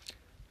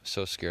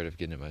so scared of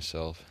getting it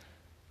myself.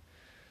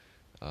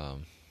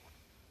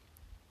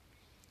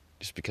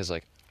 Just because,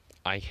 like,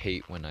 I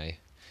hate when I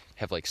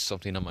have, like,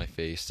 something on my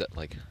face that,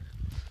 like,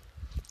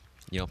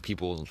 you know,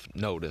 people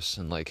notice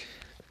and, like,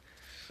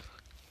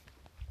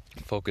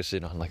 focus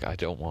in on, like, I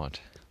don't want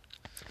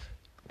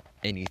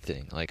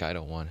anything. Like, I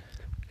don't want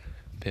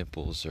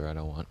pimples, or I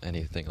don't want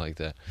anything like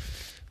that.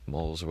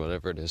 Moles or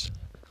whatever it is.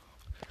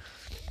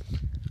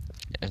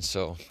 And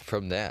so,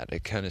 from that,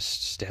 it kind of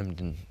stemmed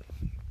and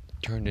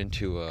turned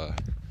into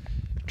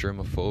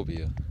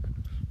germophobia.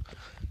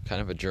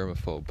 Kind of a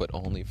germaphobe, but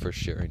only for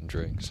sharing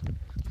drinks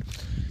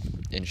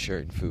and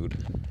sharing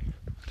food.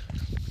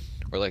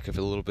 Or like if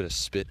a little bit of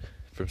spit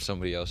from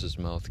somebody else's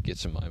mouth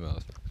gets in my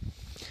mouth.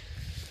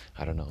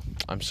 I don't know.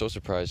 I'm so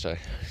surprised I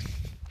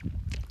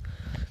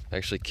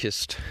actually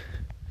kissed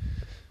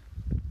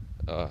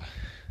a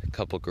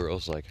couple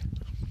girls. Like,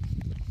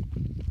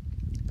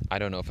 I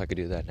don't know if I could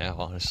do that now,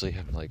 honestly.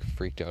 I'm like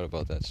freaked out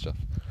about that stuff.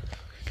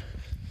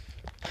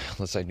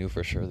 Unless I knew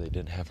for sure they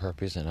didn't have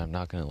herpes, and I'm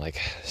not gonna like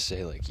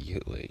say like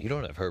you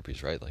don't have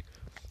herpes, right? Like,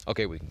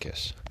 okay, we can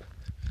kiss.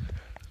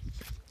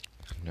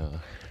 No.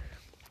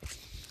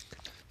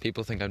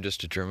 People think I'm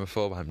just a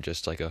germaphobe. I'm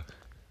just like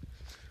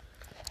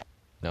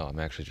no, I'm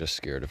actually just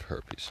scared of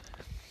herpes.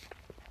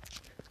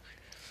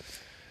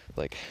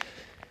 Like,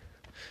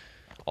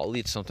 I'll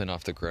eat something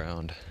off the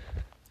ground.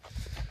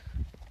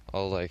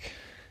 I'll like,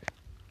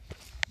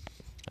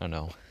 I don't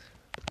know,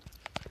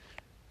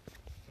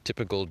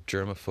 typical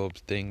germaphobe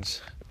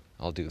things,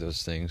 I'll do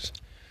those things.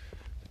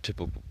 The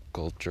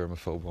typical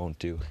germaphobe won't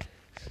do,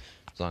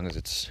 as long as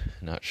it's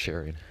not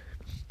sharing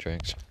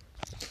drinks.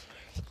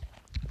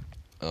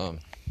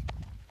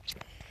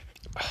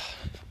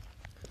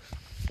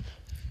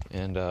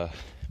 And, I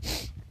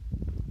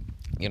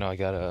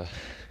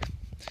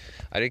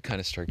did kind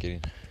of start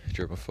getting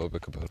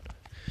germophobic about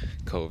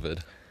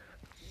COVID,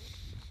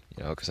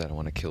 because I don't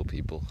want to kill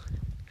people.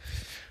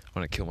 I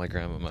want to kill my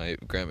grandma. My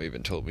grandma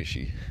even told me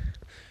she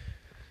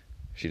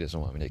doesn't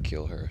want me to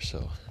kill her,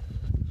 so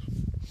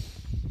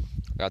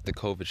I got the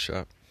COVID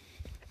shot.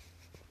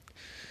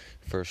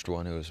 First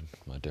one, it was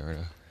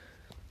Moderna.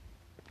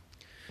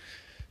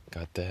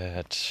 Got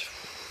that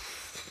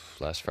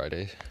last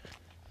Friday,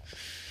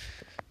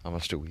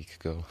 almost a week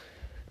ago.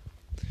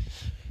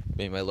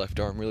 Made my left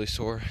arm really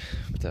sore,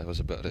 but that was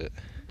about it.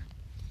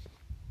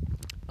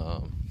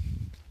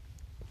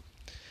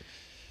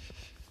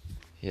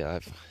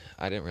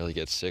 I didn't really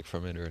get sick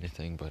from it or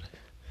anything, but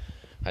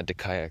I had to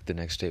kayak the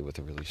next day with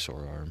a really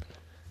sore arm,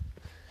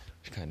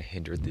 which kind of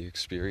hindered the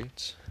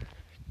experience.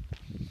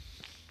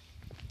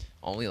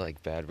 Only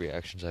bad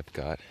reactions I've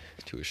got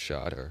to a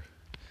shot are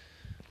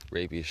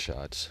rabies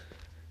shots.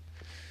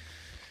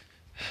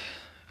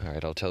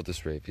 Alright, I'll tell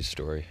this rabies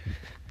story.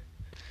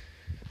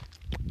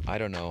 I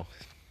don't know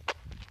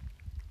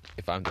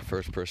if I'm the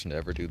first person to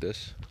ever do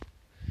this.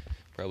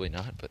 Probably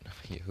not, but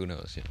who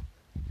knows,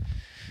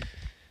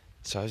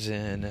 So I was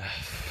in,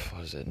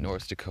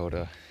 North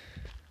Dakota.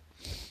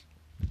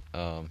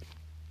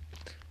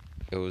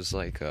 It was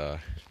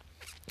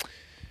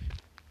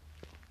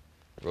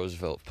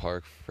Roosevelt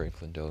Park,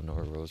 Franklin Delano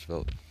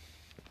Roosevelt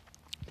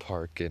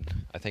Park,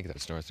 and I think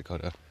that's North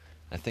Dakota.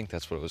 I think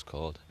that's what it was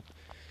called.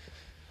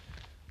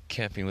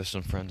 Camping with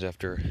some friends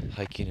after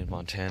hiking in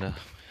Montana.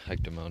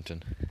 Hiked a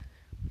mountain.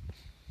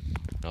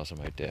 And also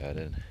my dad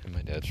and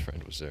my dad's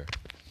friend was there.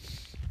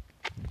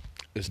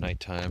 It was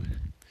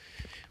nighttime.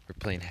 We're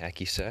playing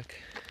hacky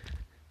sack.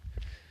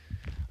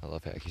 I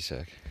love hacky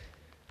sack.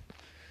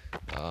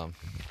 I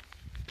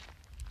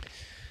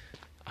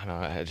don't know,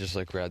 I just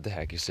grabbed the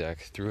hacky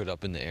sack, threw it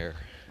up in the air.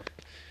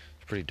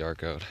 It's pretty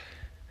dark out.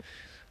 I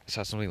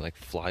saw something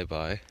fly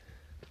by.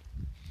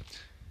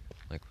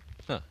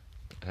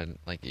 I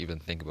didn't even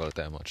think about it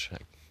that much. I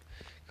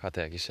caught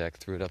the hacky sack,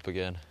 threw it up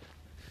again.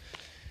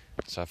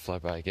 Saw it fly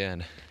by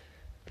again.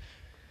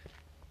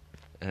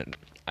 And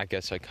I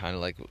guess I kind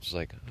of was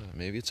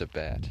maybe it's a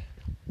bat.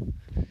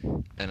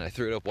 And I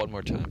threw it up one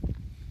more time.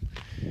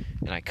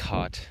 And I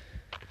caught,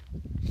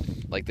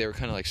 they were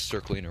kind of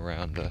circling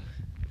around the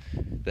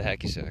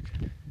hacky sack.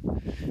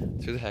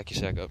 Threw the hacky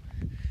sack up,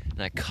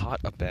 and I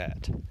caught a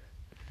bat.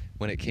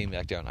 When it came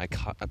back down, I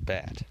caught a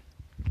bat.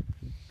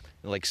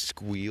 It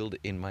squealed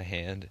in my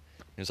hand.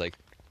 It was I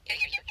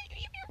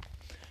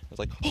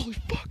was holy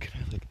fuck!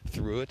 And I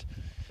threw it,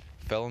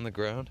 fell on the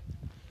ground.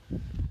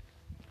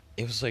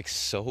 It was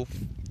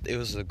it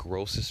was the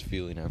grossest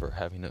feeling ever,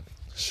 having a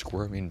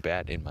squirming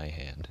bat in my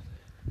hand.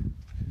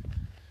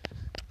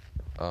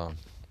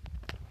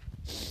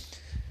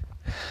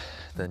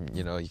 Then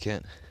you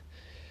can't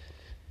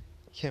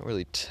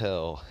really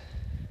tell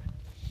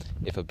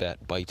if a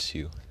bat bites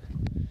you.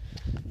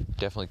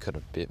 Definitely could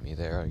have bit me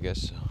there, I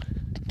guess so.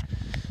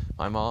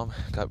 My mom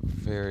got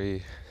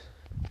very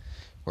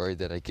worried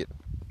that I'd get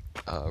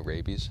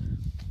rabies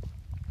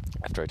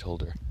after I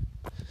told her.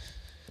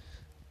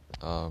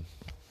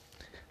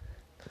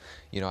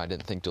 I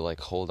didn't think to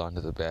hold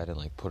onto the bat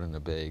and put it in a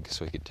bag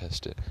so we could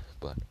test it,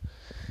 but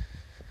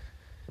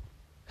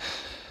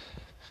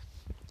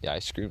yeah, I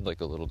screamed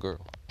like a little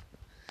girl.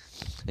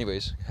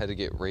 Anyways, had to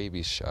get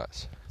rabies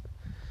shots,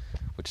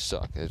 which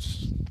suck.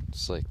 It's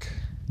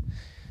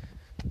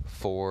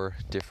 4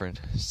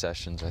 different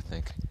sessions, I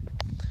think,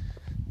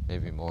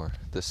 maybe more.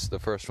 The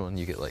first one,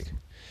 you get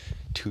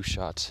 2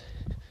 shots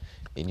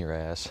in your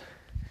ass,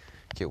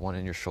 get 1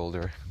 in your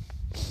shoulder,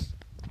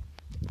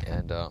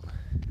 and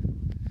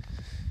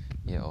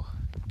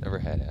never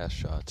had ass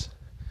shots.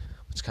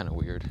 It's kind of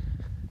weird.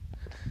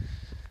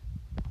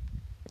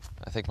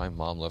 I think my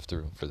mom left the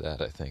room for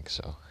that, I think,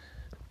 so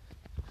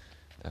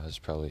that was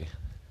probably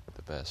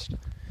the best.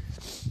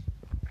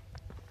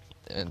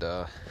 And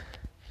for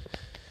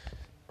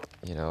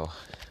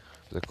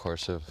the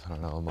course of,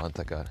 a month,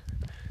 I got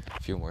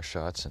a few more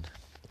shots, and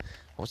I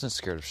wasn't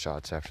scared of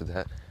shots after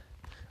that,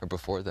 or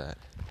before that.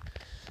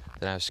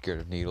 Then I was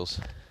scared of needles.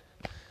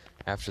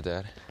 After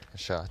that,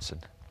 shots,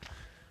 and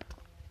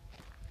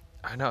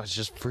I know, it's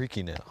just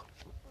freaky now.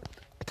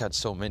 I got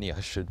so many,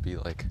 it should be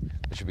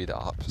the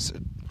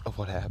opposite of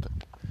what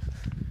happened.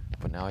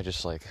 But now I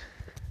just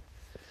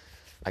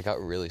I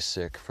got really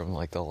sick from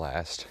the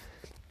last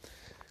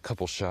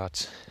couple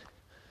shots.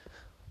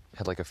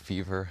 Had a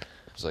fever. I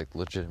was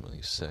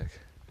legitimately sick.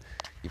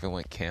 Even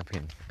went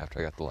camping after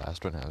I got the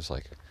last one. I was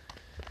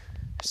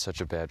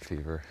such a bad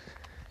fever.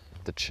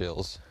 The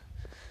chills.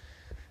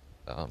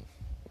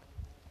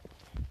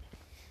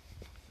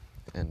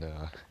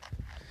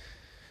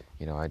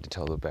 I had to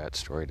tell the bat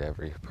story to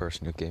every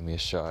person who gave me a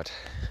shot.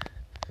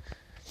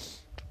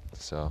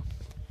 So,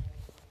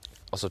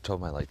 also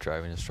told my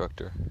driving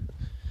instructor.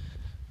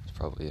 It's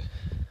probably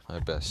my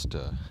best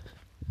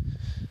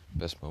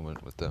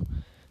moment with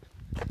them.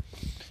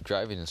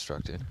 Driving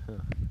instructing.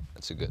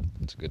 That's a good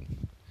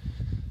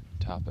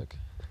topic.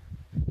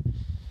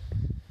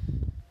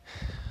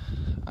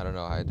 I don't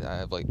know, I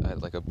had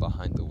like a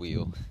behind the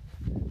wheel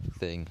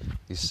thing,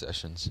 these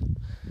sessions.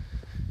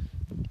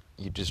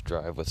 You just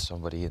drive with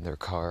somebody in their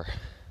car.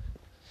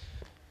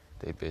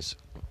 It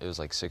was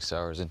like 6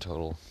 hours in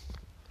total,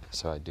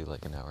 so I'd do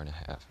like an hour and a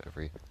half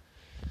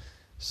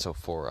so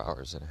 4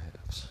 hours and a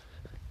half.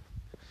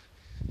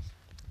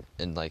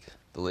 And like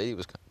the lady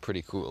was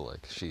pretty cool.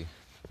 Like she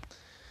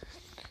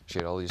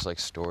had all these like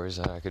stories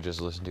that I could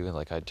just listen to, and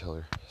like I'd tell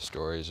her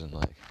stories, and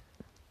like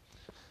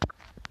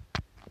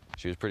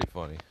she was pretty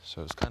funny,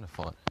 so it was kind of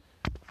fun.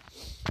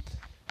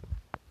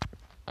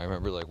 I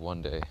remember like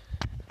one day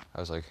I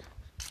was like,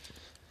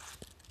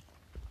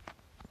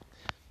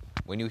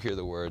 when you hear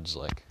the words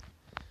like,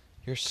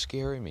 "You're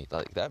scaring me,"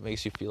 like that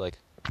makes you feel like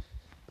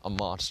a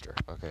monster,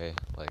 okay?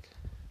 Like,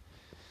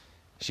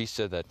 she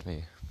said that to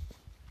me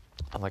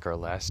on like our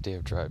last day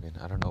of driving.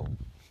 I don't know,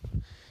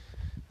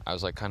 I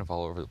was like kind of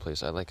all over the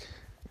place. I like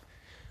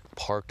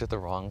parked at the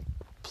wrong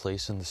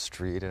place in the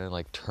street, and I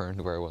like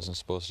turned where I wasn't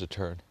supposed to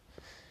turn.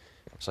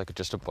 It was like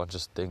just a bunch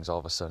of things all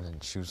of a sudden,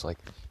 and she was like,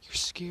 "You're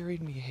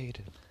scaring me,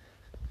 Hayden."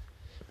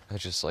 I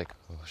was just like,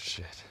 oh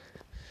shit,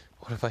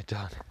 what have I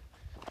done?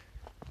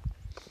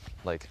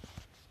 Like,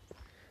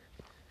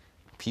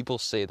 people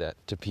say that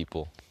to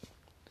people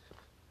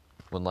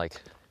when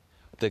like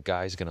the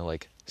guy's gonna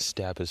like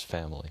stab his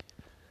family.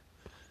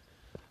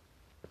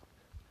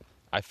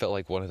 I felt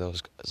like one of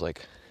those guys,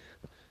 like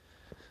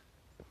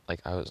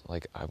I was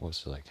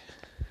like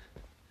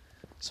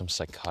some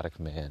psychotic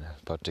man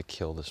about to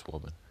kill this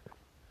woman.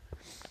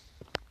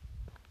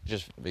 It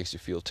just makes you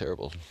feel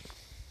terrible.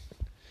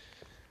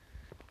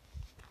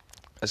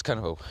 That's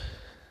kind of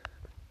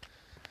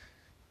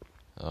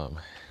a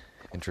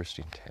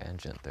interesting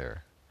tangent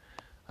there.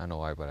 I don't know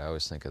why, but I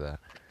always think of that.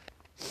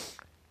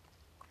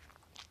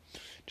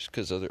 Just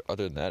because other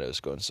than that, it was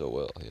going so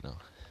well, you know.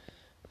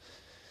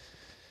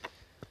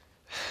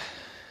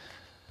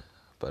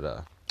 But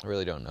I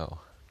really don't know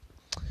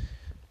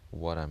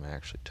what I'm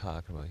actually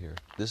talking about here.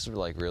 This is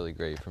like really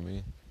great for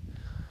me.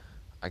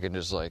 I can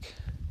just like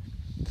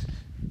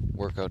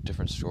work out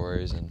different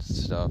stories and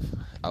stuff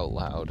out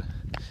loud.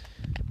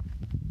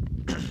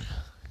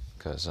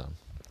 Because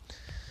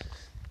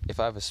if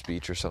I have a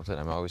speech or something,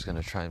 I'm always going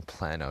to try and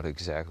plan out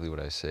exactly what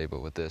I say.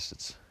 But with this,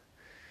 it's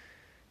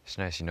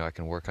nice, you know, I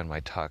can work on my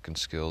talking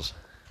skills.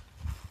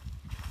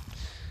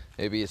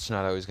 Maybe it's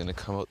not always going to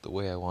come out the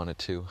way I want it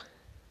to.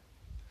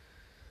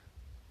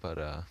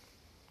 But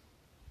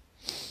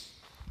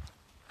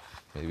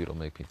maybe it'll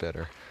make me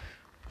better.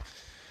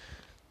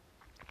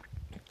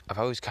 I've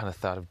always kind of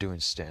thought of doing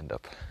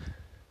stand-up.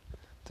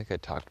 I think I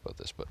talked about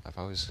this, but I've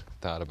always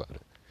thought about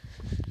it.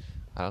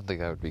 I don't think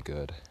that would be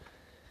good.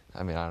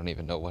 I mean, I don't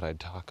even know what I'd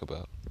talk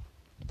about.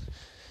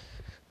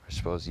 I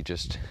suppose you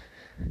just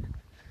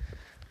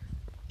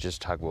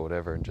talk about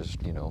whatever and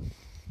just, you know,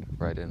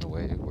 write it in a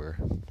way where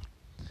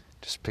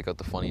just pick out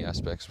the funny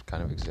aspects,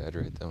 kind of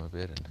exaggerate them a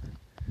bit, and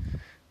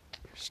you're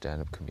a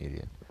stand-up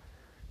comedian.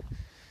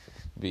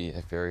 It'd be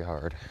very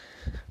hard,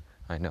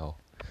 I know.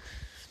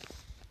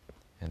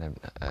 And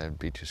I'd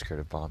be too scared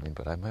of bombing,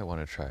 but I might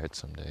want to try it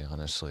someday,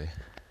 honestly.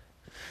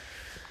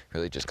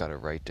 Really just got to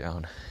write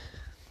down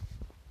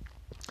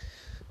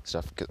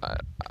stuff, because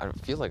I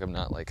feel like I'm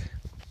not, like,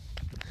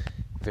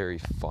 very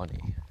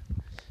funny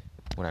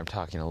when I'm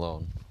talking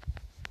alone.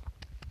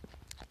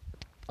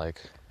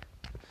 Like,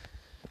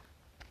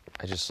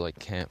 I just, like,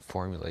 can't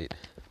formulate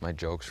my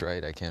jokes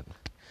right.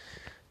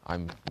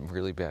 I'm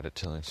really bad at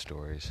telling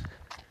stories.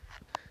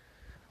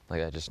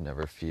 Like, I just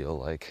never feel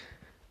like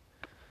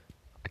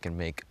I can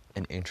make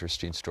an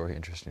interesting story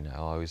interesting.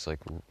 I'll always, like,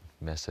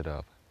 mess it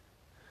up.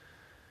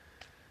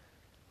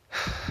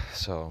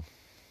 So,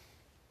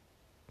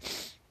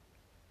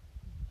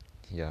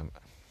 yeah,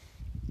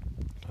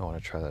 I want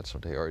to try that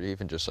someday. Or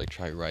even just, like,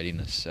 try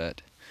writing a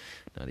set.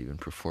 Not even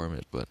perform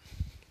it, but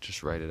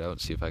just write it out and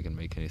see if I can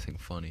make anything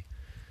funny.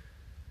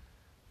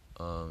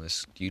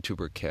 This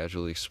YouTuber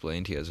Casually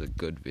Explained, he has a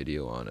good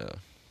video on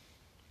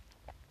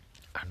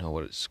I don't know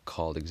what it's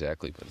called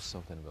exactly, but it's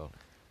something about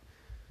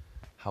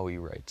how he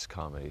writes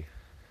comedy.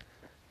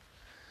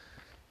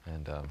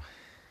 And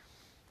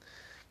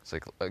it's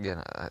like,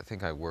 again, I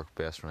think I work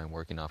best when I'm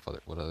working off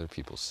what other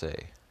people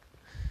say,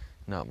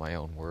 not my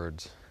own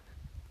words.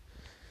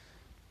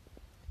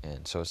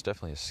 And so it's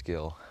definitely a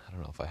skill. I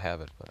don't know if I have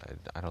it, but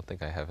I don't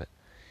think I have it.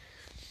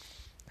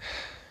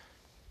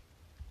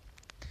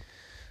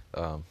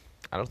 I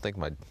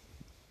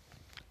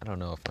don't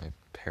know if my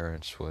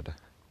parents would,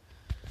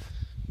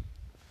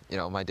 you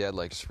know, my dad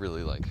likes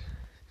really, like,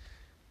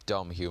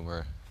 dumb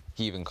humor.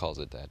 He even calls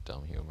it that,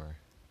 dumb humor.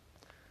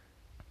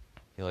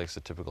 He likes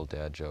the typical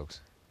dad jokes.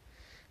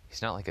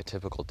 He's not like a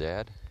typical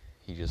dad.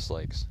 He just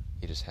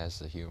has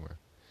the humor.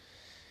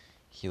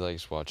 He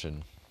likes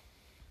watching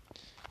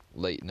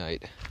late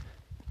night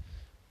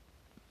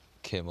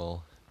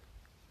Kimmel,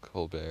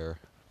 Colbert,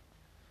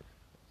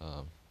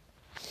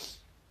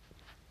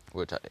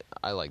 which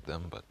I like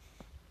them, but,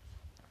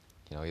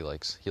 you know, he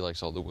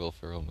likes all the Will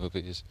Ferrell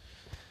movies,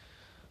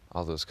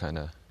 all those kind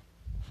of,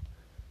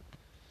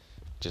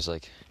 just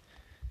like,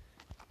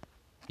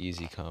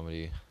 easy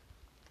comedy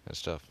and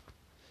stuff.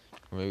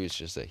 Or maybe it's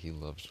just that he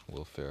loves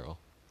Will Ferrell.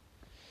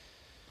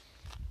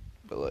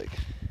 But, like,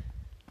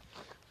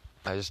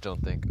 I just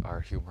don't think our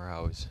humor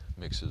always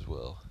mixes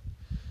well.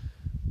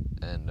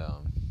 And,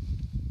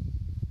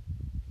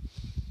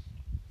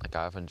 like,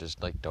 I often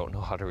just, like, don't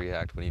know how to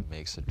react when he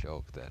makes a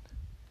joke that,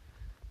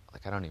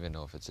 like, I don't even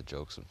know if it's a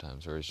joke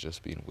sometimes, or it's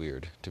just being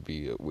weird to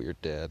be a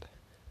weird dad.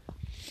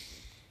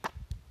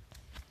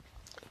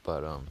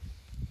 But, I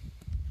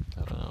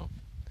don't know.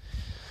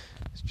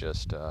 It's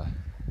just, I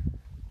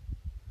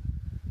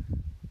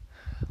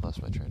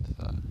lost my train of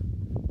thought.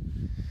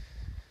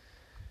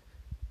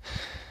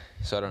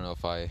 So I don't know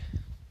if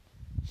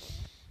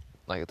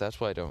like, that's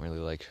why I don't really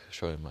like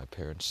showing my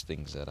parents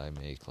things that I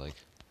make. Like,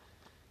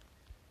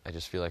 I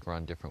just feel like we're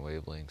on different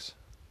wavelengths.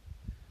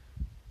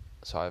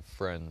 So I have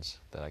friends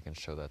that I can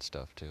show that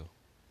stuff to.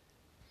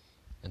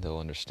 And they'll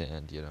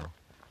understand, you know.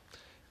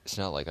 It's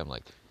not like I'm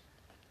like,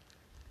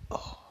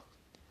 oh,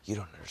 you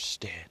don't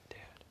understand, Dad.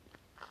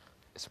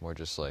 It's more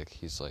just like,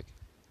 he's like,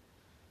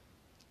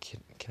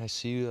 can I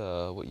see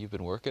what you've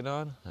been working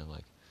on? And I'm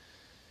like,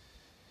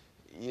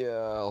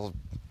 yeah,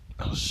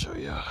 I'll show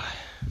you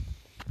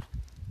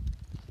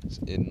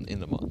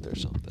in a month or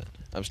something.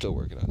 I'm still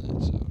working on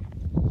it, so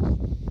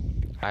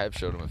I have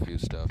showed him a few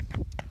stuff.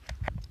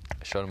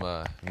 I showed him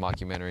a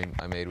mockumentary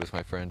I made with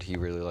my friend. He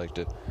really liked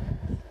it.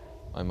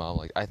 My mom,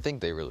 like, I think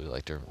they really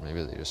liked her.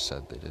 Maybe they just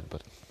said they did,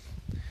 but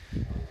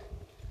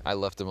I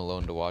left them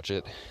alone to watch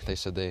it. They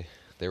said they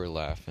were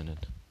laughing,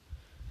 and,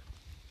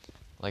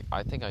 like,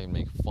 I think I can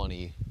make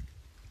funny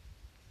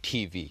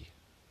TV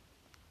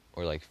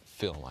or, like,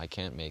 film. I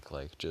can't make,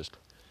 like, just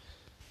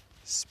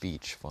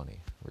speech funny,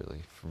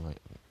 really, for my,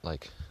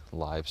 like,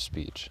 live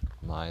speech,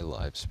 my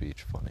live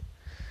speech funny,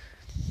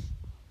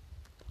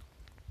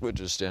 which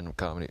is stand-up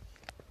comedy.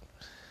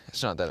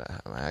 It's not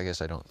that I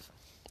guess I don't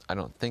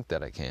think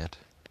that I can't,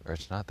 or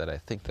it's not that I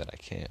think that I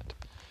can't,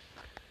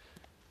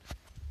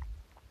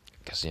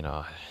 because, you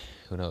know,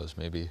 who knows,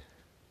 maybe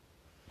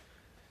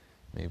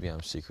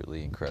I'm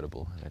secretly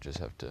incredible and I just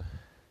have to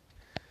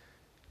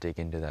dig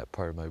into that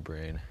part of my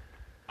brain.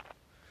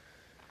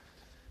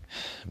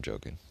 I'm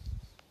joking.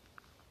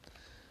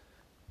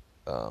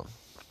 I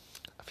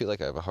feel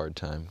like I have a hard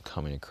time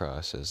coming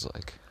across as,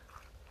 like,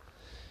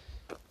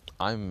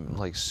 I'm,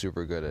 like,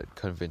 super good at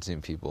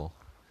convincing people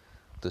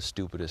the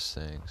stupidest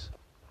things.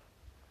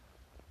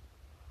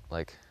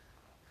 Like,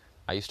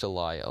 I used to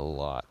lie a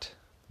lot,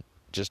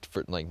 just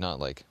for, like, not,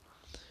 like,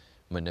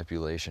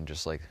 manipulation,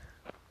 just, like,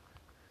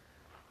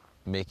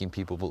 making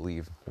people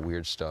believe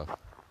weird stuff.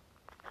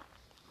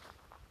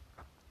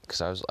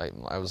 Because I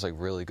was, like,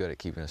 really good at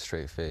keeping a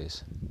straight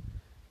face.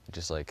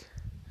 Just, like,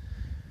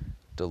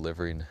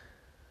 delivering,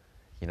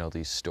 you know,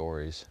 these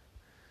stories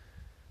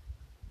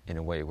in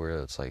a way where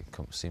it's, like,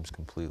 seems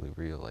completely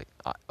real. Like,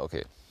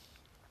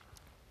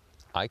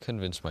 I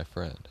convinced my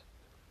friend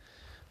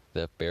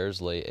that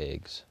bears lay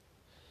eggs.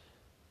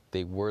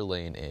 They were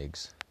laying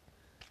eggs.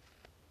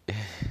 I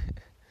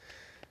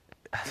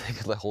think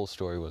the whole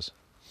story was,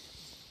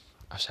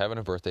 I was having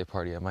a birthday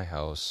party at my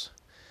house.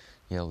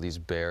 You know, these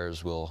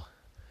bears will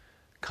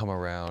come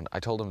around. I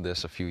told him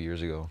this a few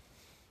years ago.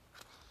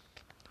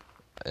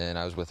 And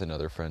I was with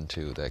another friend,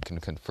 too, that can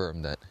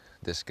confirm that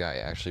this guy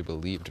actually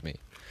believed me.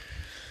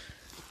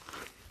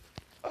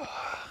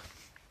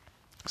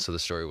 So the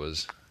story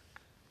was,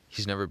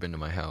 he's never been to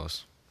my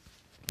house.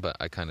 But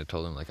I kind of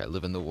told him, like, I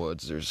live in the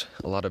woods. There's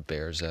a lot of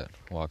bears that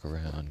walk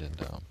around. And,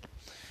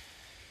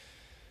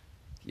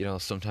 you know,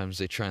 sometimes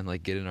they try and,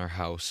 like, get in our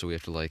house. So we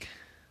have to, like,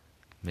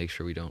 make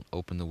sure we don't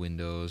open the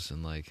windows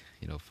and, like,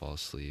 you know, fall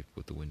asleep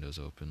with the windows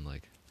open.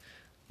 Like,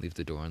 leave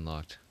the door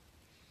unlocked.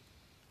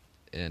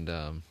 And,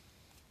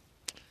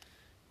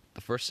 the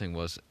first thing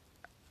was,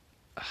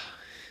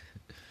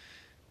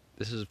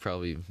 this is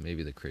probably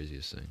maybe the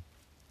craziest thing.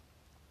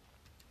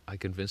 I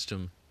convinced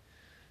him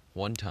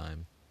one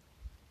time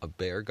a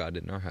bear got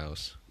in our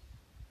house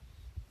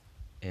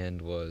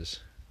and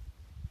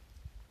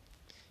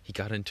he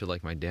got into,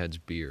 like, my dad's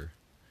beer.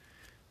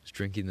 He was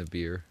drinking the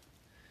beer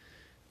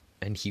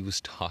and he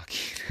was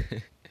talking.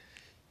 He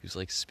was,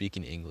 like,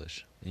 speaking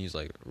English and he was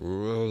like,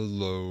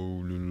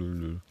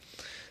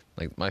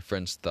 like, my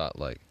friends thought,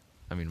 like,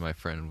 my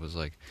friend was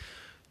like,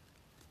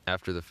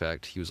 after the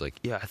fact, he was like,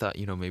 yeah, I thought,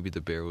 you know, maybe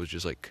the bear was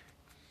just, like,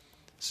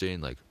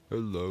 saying, like,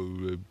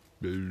 hello,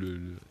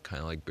 kind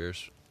of like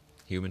bears,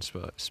 human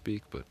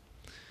speak, but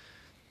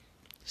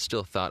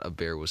still thought a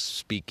bear was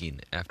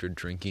speaking after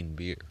drinking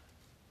beer.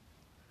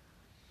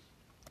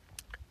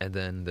 And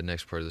then the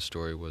next part of the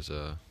story was,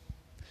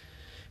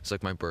 it's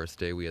like my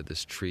birthday, we had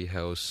this tree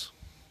house,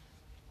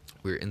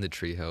 we were in the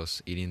tree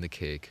house eating the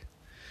cake,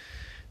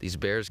 these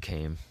bears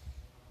came,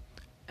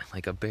 and,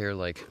 like, a bear,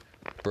 like,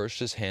 burst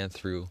his hand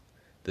through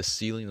the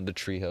ceiling of the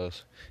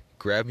treehouse,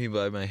 grabbed me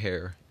by my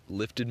hair,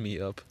 lifted me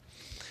up.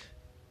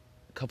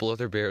 A couple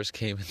other bears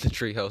came in the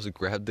treehouse,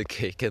 grabbed the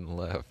cake, and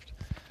left.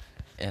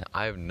 And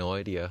I have no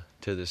idea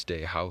to this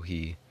day how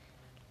he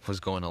was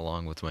going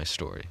along with my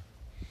story.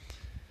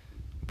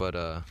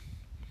 But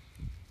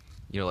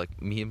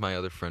like me and my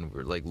other friend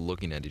were like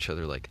looking at each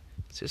other like,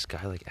 is this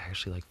guy like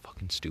actually like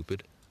fucking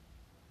stupid?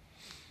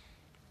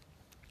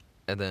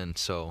 And then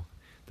so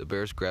the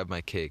bears grabbed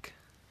my cake,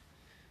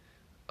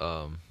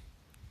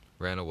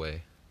 ran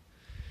away.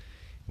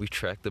 We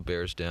tracked the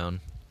bears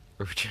down,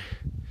 or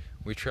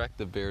we tracked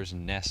the bears'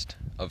 nest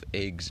of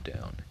eggs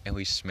down, and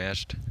we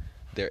smashed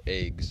their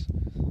eggs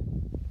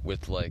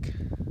with like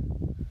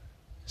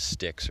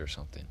sticks or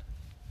something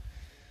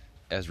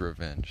as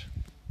revenge.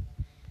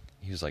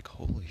 He was like,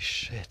 holy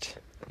shit,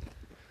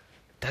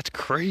 that's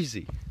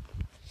crazy.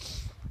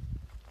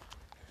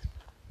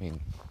 I mean,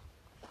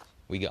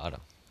 we got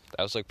him.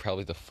 That was like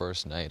probably the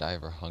first night I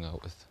ever hung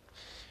out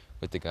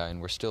with the guy,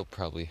 and we're still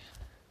probably,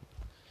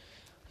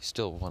 he's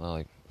still one of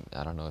like,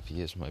 I don't know if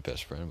he is my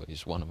best friend, but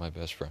he's one of my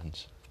best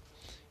friends.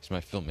 He's my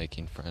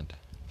filmmaking friend.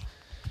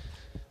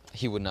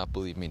 He would not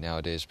believe me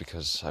nowadays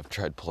because I've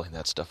tried pulling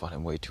that stuff on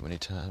him way too many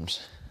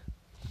times.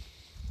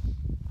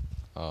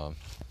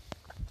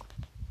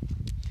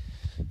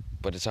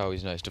 But it's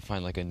always nice to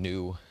find like a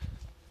new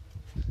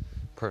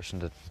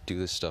person to do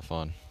this stuff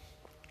on.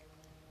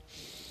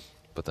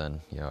 But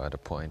then, at a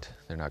point,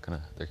 they're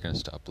gonna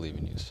stop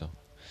believing you. So,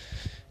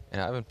 and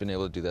I haven't been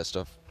able to do that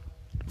stuff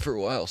for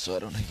a while, so I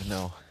don't even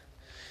know.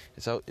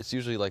 It's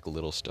usually like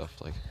little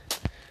stuff. Like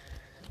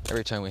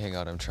every time we hang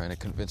out, I'm trying to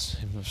convince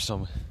him of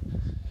some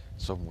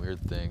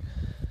weird thing,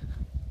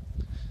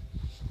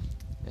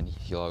 and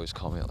he'll always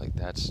call me out like,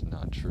 that's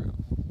not true.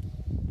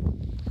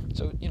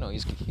 So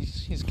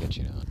he's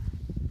catching on.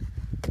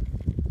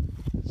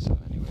 So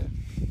anyway,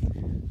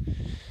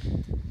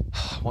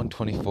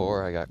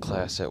 1:24. I got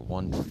class at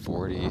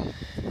 1:40.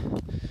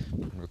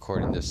 I'm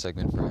recording this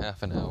segment for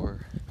half an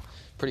hour.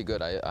 Pretty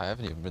good. I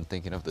haven't even been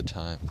thinking of the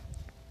time.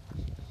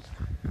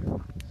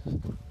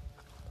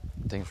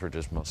 Things were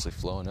just mostly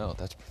flowing out.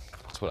 That's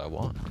what I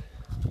want.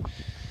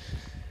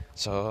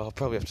 So I'll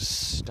probably have to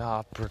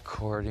stop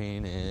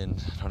recording in,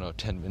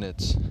 10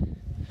 minutes.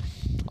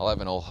 I'll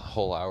have an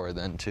whole hour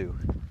then too.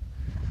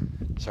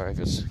 Sorry if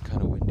it's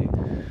kind of windy.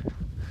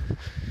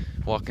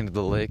 Walking to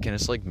the lake and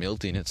it's like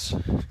melting. It's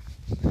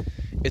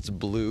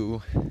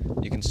blue.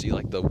 You can see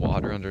like the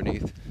water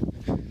underneath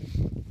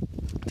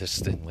this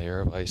thin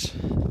layer of ice.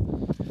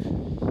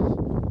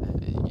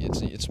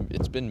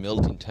 It's been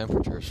melting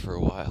temperatures for a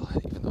while,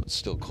 even though it's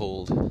still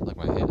cold. Like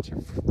my hands are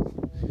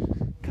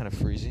kind of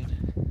freezing.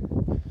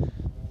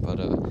 But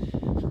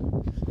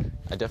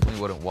I definitely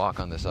wouldn't walk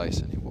on this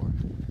ice anymore.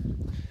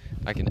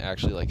 I can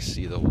actually like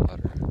see the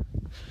water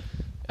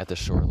at the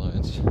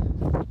shorelines.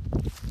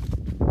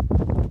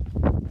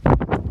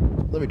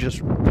 Let me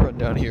just run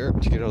down here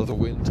to get out of the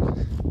wind.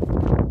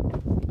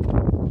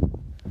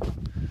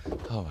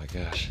 Oh my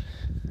gosh.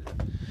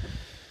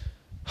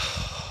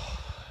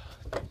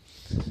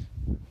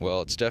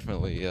 Well, it's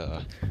definitely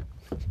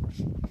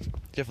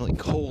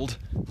cold.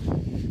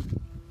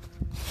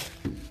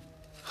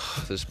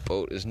 This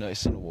boat is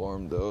nice and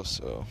warm though,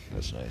 so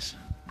that's nice.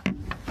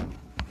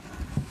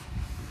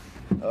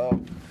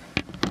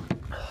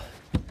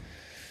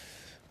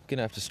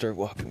 Gonna have to start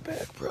walking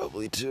back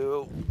probably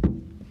too.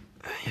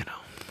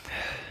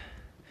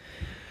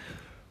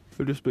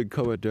 I've just been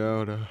coming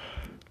down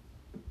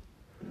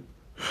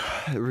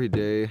every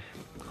day,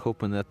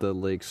 hoping that the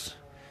lake's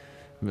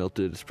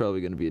melted. It's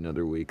probably gonna be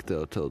another week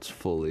though till it's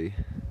fully.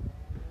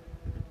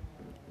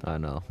 I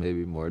don't know,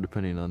 maybe more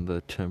depending on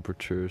the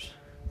temperatures.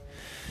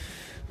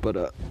 But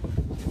I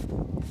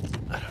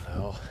don't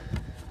know.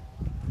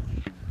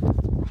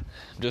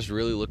 I'm just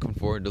really looking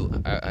forward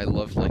to. I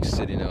love like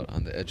sitting out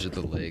on the edge of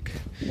the lake,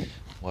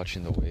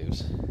 watching the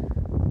waves.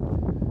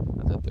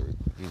 Not that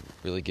you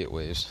really get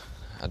waves.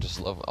 I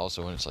just love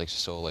also when it's like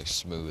so like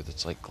smooth.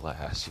 It's like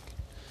glass. You can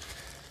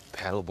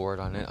paddleboard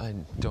on it. I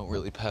don't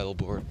really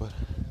paddleboard, but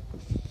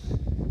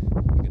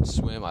you can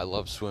swim. I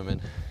love swimming.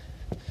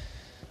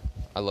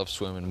 I love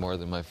swimming more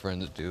than my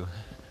friends do.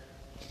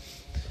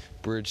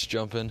 Bridge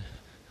jumping.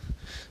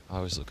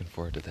 Always looking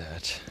forward to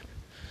that.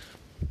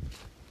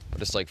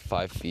 But it's like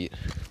 5 feet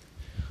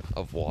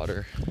of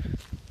water.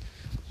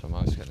 So I'm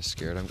always kind of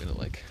scared I'm gonna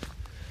like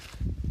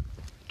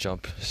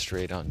jump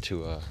straight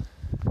onto a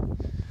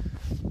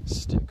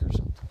stick or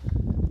something.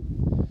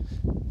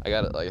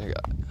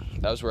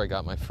 That was where I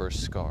got my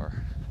first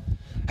scar.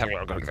 I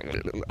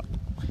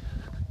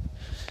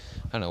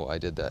don't know why I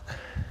did that.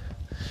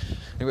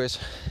 Anyways,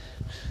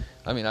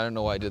 I don't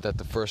know why I did that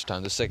the first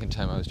time. The second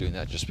time I was doing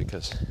that just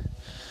because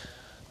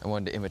I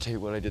wanted to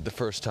imitate what I did the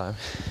first time.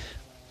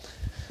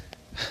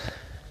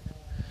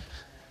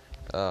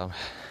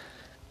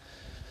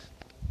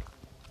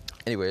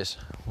 Anyways,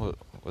 what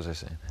was I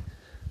saying?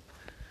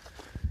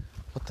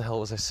 What the hell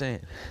was I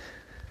saying?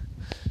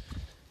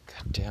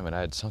 God damn it, I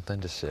had something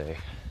to say.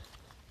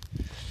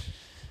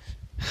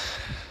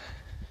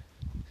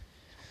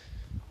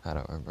 I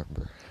don't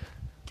remember.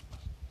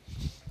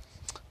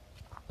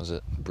 Was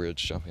it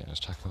bridge jumping? I was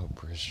talking about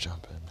bridge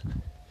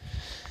jumping.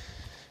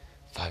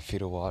 5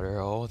 feet of water.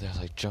 Oh, they're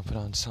like jumping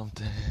on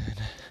something.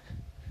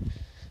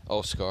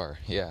 Oh, scar.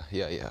 Yeah.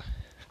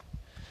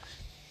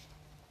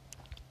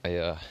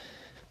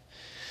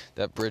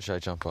 that bridge I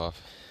jump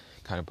off,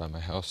 kind of by my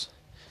house,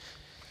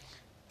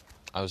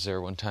 I was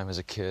there one time as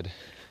a kid.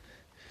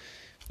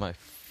 My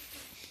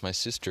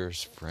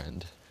sister's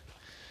friend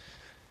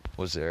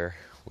was there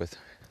with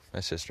my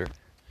sister.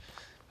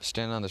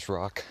 Standing on this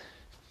rock,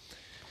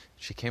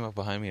 she came up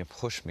behind me and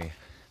pushed me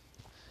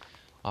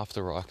off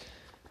the rock.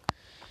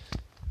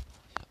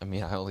 I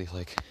mean, I only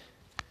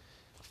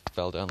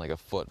fell down like a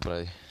foot, but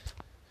I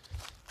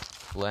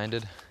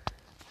landed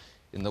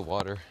in the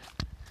water.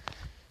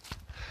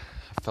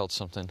 I felt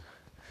something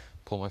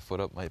pull my foot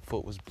up. My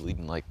foot was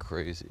bleeding like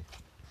crazy.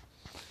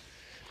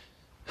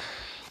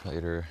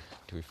 Later,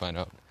 we find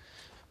out,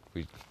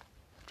 we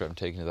got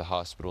taken to the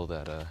hospital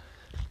that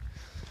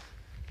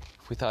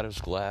we thought it was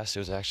glass. It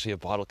was actually a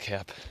bottle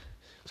cap.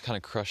 It was kind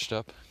of crushed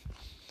up.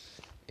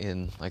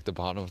 In the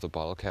bottom of the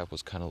bottle cap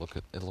was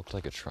it looked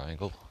like a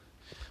triangle.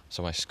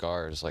 So my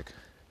scar is I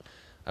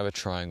have a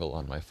triangle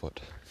on my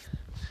foot.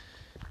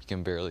 You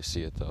can barely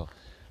see it though,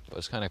 but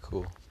it's kind of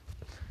cool.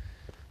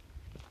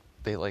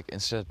 They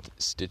instead of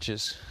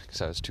stitches,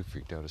 because I was too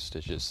freaked out of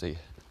stitches,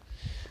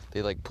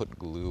 they put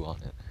glue on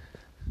it.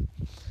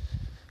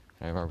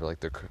 And I remember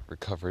the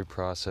recovery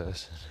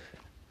process.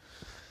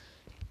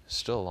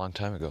 Still a long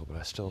time ago, but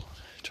I still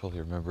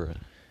totally remember it.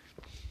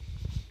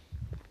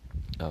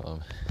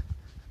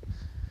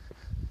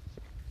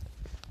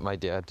 My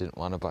dad didn't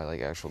want to buy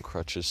actual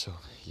crutches, so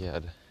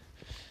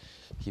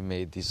he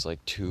made these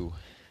two,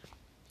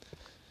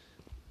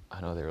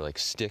 I know they were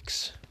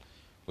sticks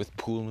with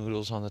pool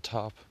noodles on the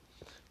top,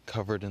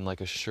 covered in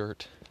a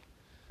shirt,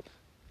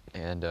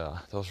 and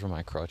those were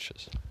my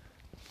crutches.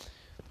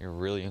 They were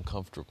really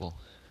uncomfortable,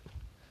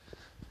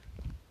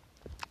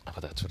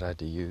 but that's what I had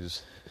to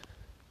use.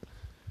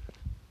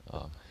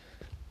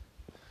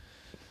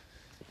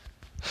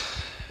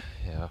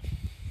 Yeah,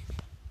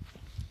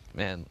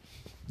 man,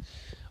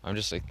 I'm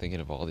just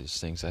thinking of all these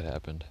things that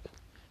happened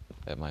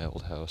at my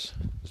old house.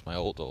 It was my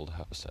old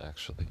house,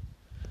 actually.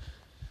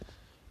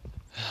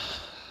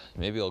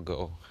 Maybe I'll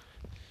go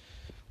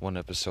one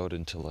episode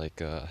into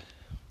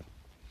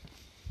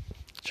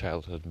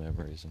childhood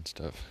memories and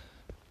stuff.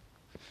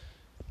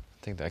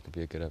 I think that could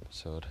be a good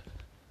episode.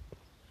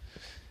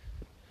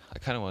 I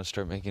kind of want to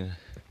start making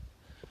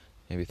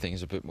maybe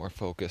things a bit more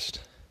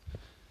focused.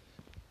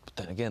 But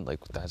then again,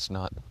 that's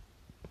not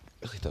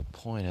really the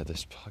point of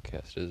this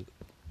podcast, is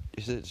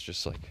it? It's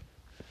just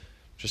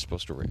just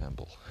supposed to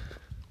ramble.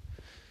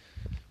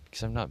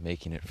 Because I'm not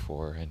making it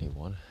for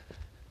anyone.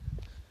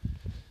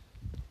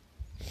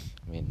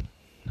 I mean,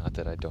 not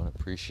that I don't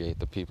appreciate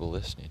the people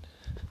listening.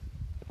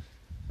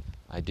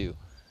 I do.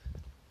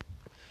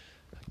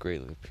 I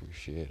greatly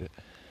appreciate it.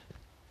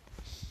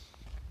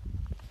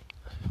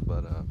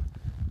 But, I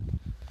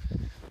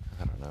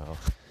don't know.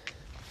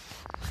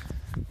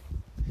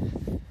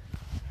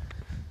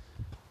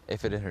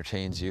 If it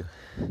entertains you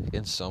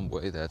in some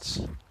way, that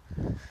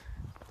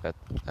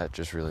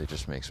just really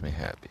just makes me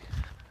happy.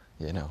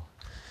 Even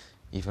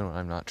when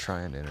I'm not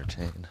trying to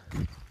entertain,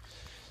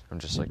 I'm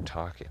just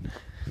talking.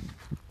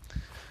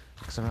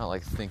 Because I'm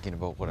not thinking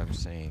about what I'm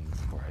saying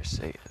before I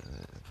say it.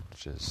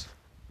 Which is,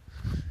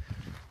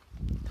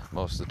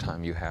 most of the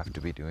time you have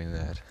to be doing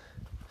that.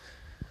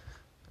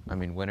 I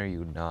mean, when are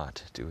you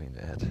not doing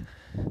that?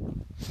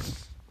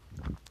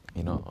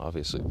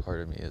 Obviously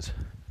part of me is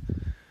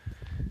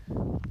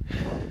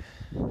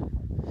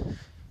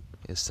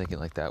thinking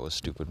that was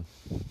stupid.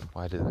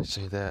 Why did I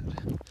say that?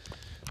 It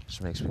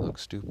just makes me look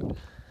stupid.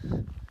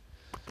 Or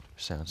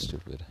sound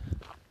stupid.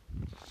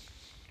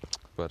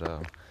 But,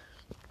 I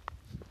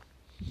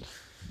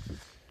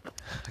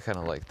kind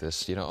of like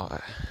this,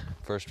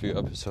 first few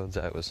episodes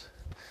I was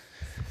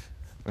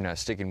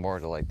sticking more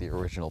to the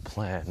original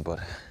plan, but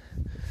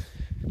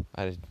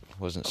I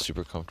wasn't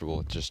super comfortable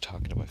with just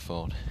talking to my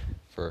phone.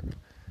 For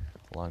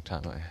a long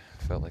time I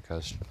felt like I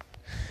was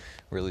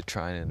really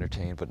trying to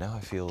entertain, but now I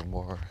feel a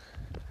little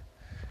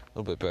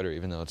bit better,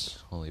 even though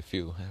it's only a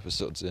few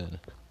episodes in.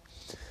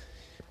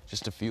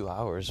 Just a few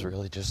hours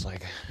really just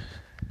it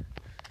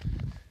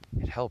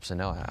helps. And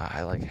now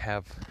I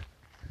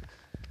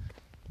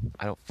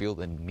don't feel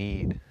the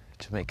need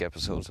to make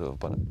episodes of,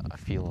 but I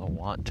feel I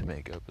want to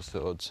make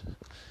episodes.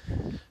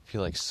 I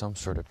feel like some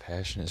sort of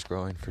passion is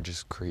growing for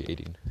just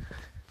creating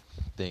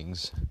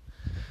things.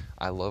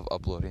 I love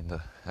uploading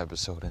the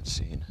episode and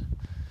seeing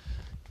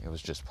it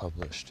was just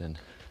published and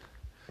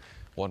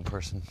one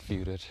person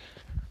viewed it.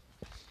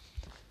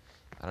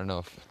 I don't know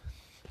if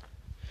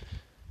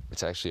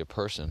it's actually a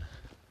person.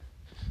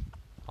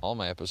 All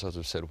my episodes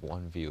have said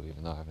one view,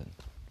 even though I haven't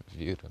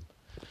viewed them.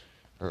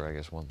 Or I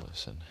guess one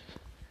listen.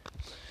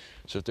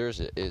 So if there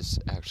is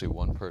actually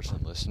one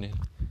person listening,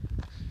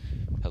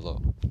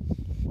 hello.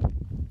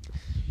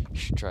 You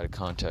should try to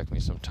contact me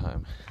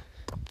sometime.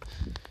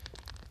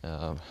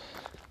 I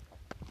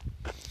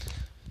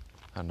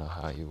don't know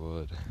how you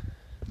would.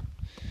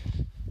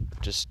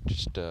 Just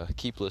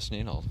keep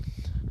listening.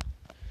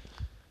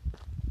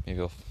 Maybe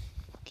I'll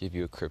give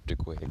you a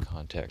cryptic way to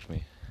contact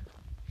me.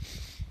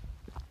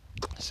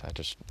 So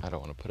I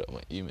don't want to put up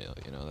my email,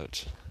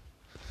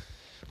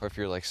 or if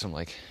you're like some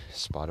like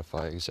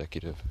Spotify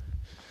executive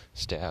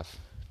staff,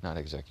 not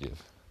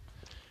executive,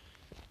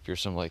 if you're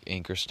some like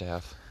Anchor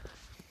staff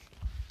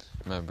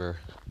member,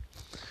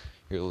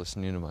 you're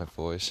listening to my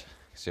voice,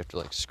 because you have to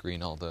like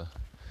screen all the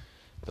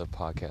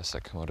podcasts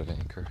that come out of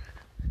Anchor.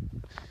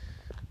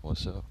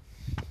 What's up?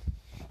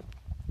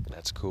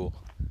 That's cool.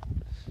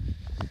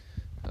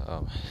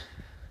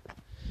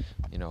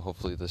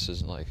 Hopefully this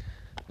isn't like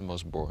the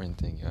most boring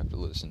thing you have to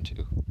listen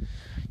to.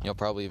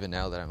 Probably even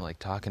now that I'm like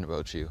talking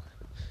about you,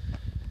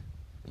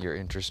 your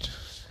interest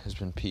has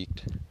been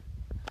piqued.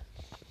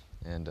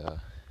 And I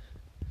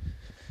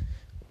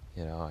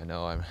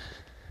know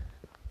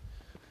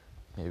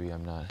maybe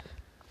I'm not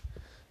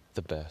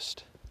the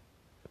best.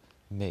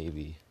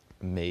 Maybe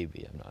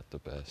I'm not the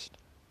best.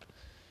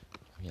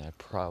 I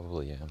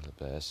probably am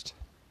the best.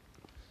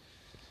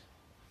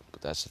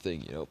 But that's the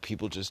thing,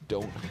 people just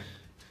don't.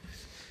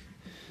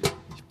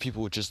 If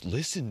people would just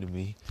listen to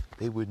me,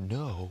 they would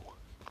know.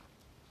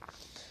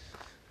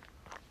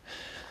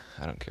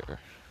 I don't care.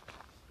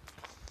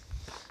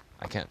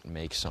 I can't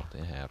make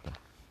something happen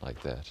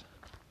like that.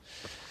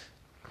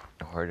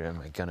 Nor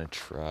am I gonna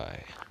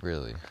try,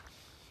 really.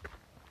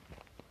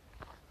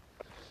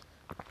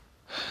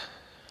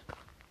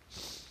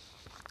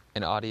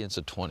 An audience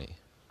of 20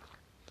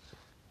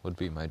 would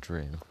be my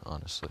dream,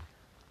 honestly.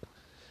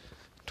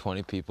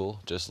 20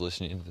 people just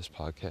listening to this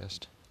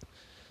podcast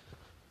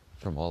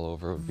from all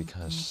over would be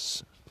kind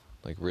of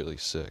like really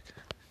sick.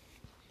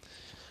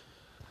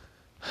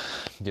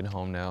 I'm getting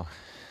home now.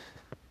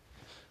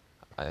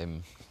 I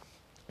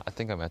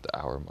think I'm at the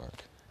hour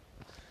mark.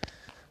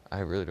 I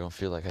really don't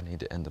feel like I need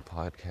to end the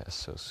podcast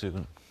so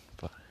soon,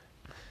 but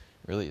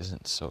it really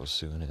isn't so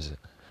soon, is it?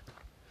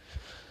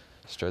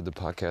 Started the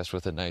podcast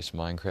with a nice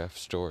Minecraft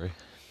story.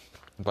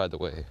 By the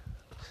way,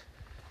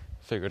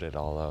 figured it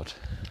all out.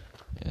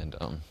 And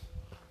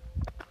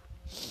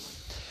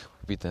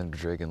beat the Ender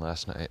Dragon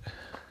last night.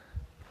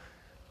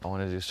 I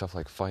want to do stuff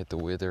like fight the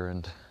Wither,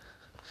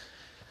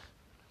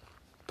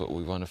 but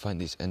we want to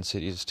find these end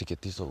cities to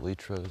get these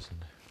Elytras,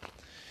 and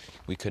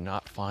we could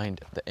not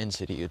find the end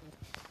city.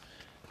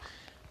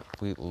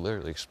 We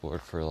literally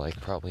explored for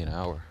like probably an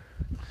hour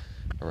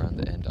around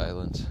the end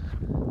islands,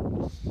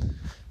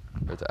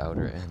 or the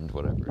outer end,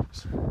 whatever it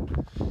is.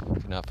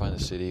 Could not find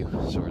the city,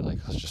 so we're like,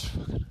 let's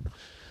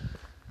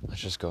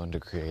just go into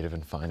creative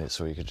and find it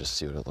so we could just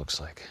see what it looks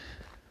like.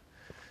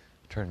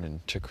 Turned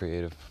into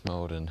creative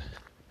mode and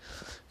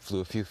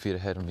flew a few feet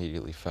ahead,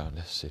 immediately found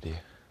a city.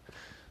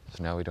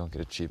 So now we don't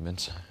get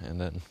achievements,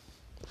 and then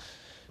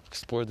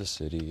explored the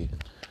city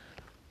and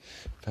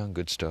found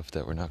good stuff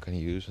that we're not going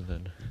to use, and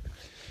then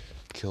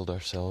killed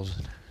ourselves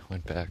and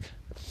went back.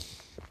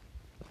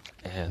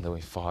 And then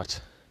we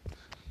fought,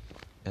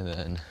 and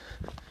then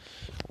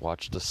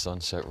watched the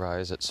sunset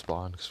rise at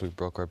spawn because we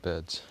broke our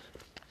beds.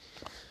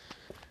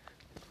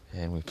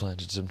 And we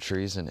planted some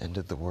trees and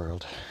ended the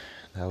world.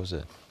 That was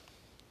it.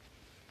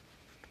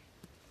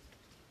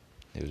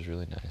 It was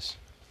really nice.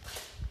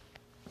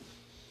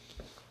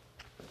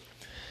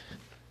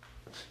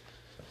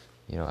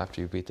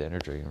 After you beat the Ender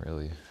Dragon,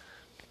 really,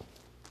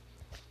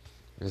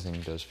 everything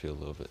does feel a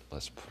little bit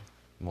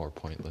more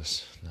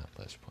pointless. Not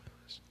less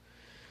pointless.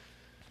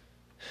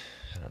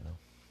 I don't know.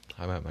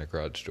 I'm at my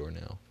garage door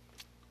now.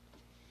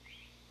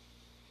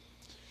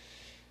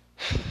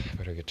 I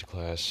better get to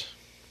class.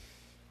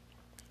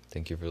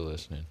 Thank you for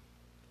listening.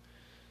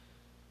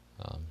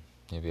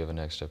 Maybe have a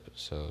next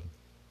episode.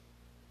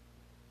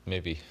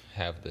 Maybe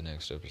have the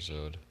next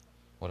episode.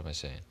 What am I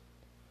saying?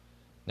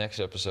 Next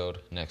episode,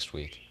 next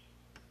week.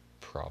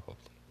 Probably.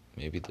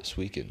 Maybe this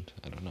weekend.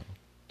 I don't know.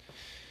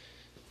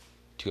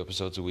 2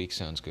 episodes a week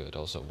sounds good.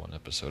 Also 1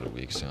 episode a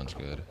week sounds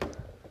good.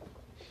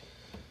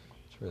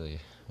 It's really,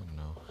 I don't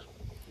know.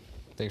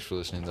 Thanks for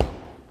listening, though.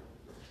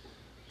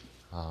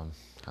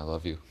 I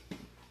love you.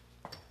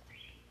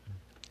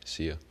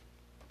 See ya.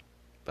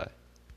 Bye.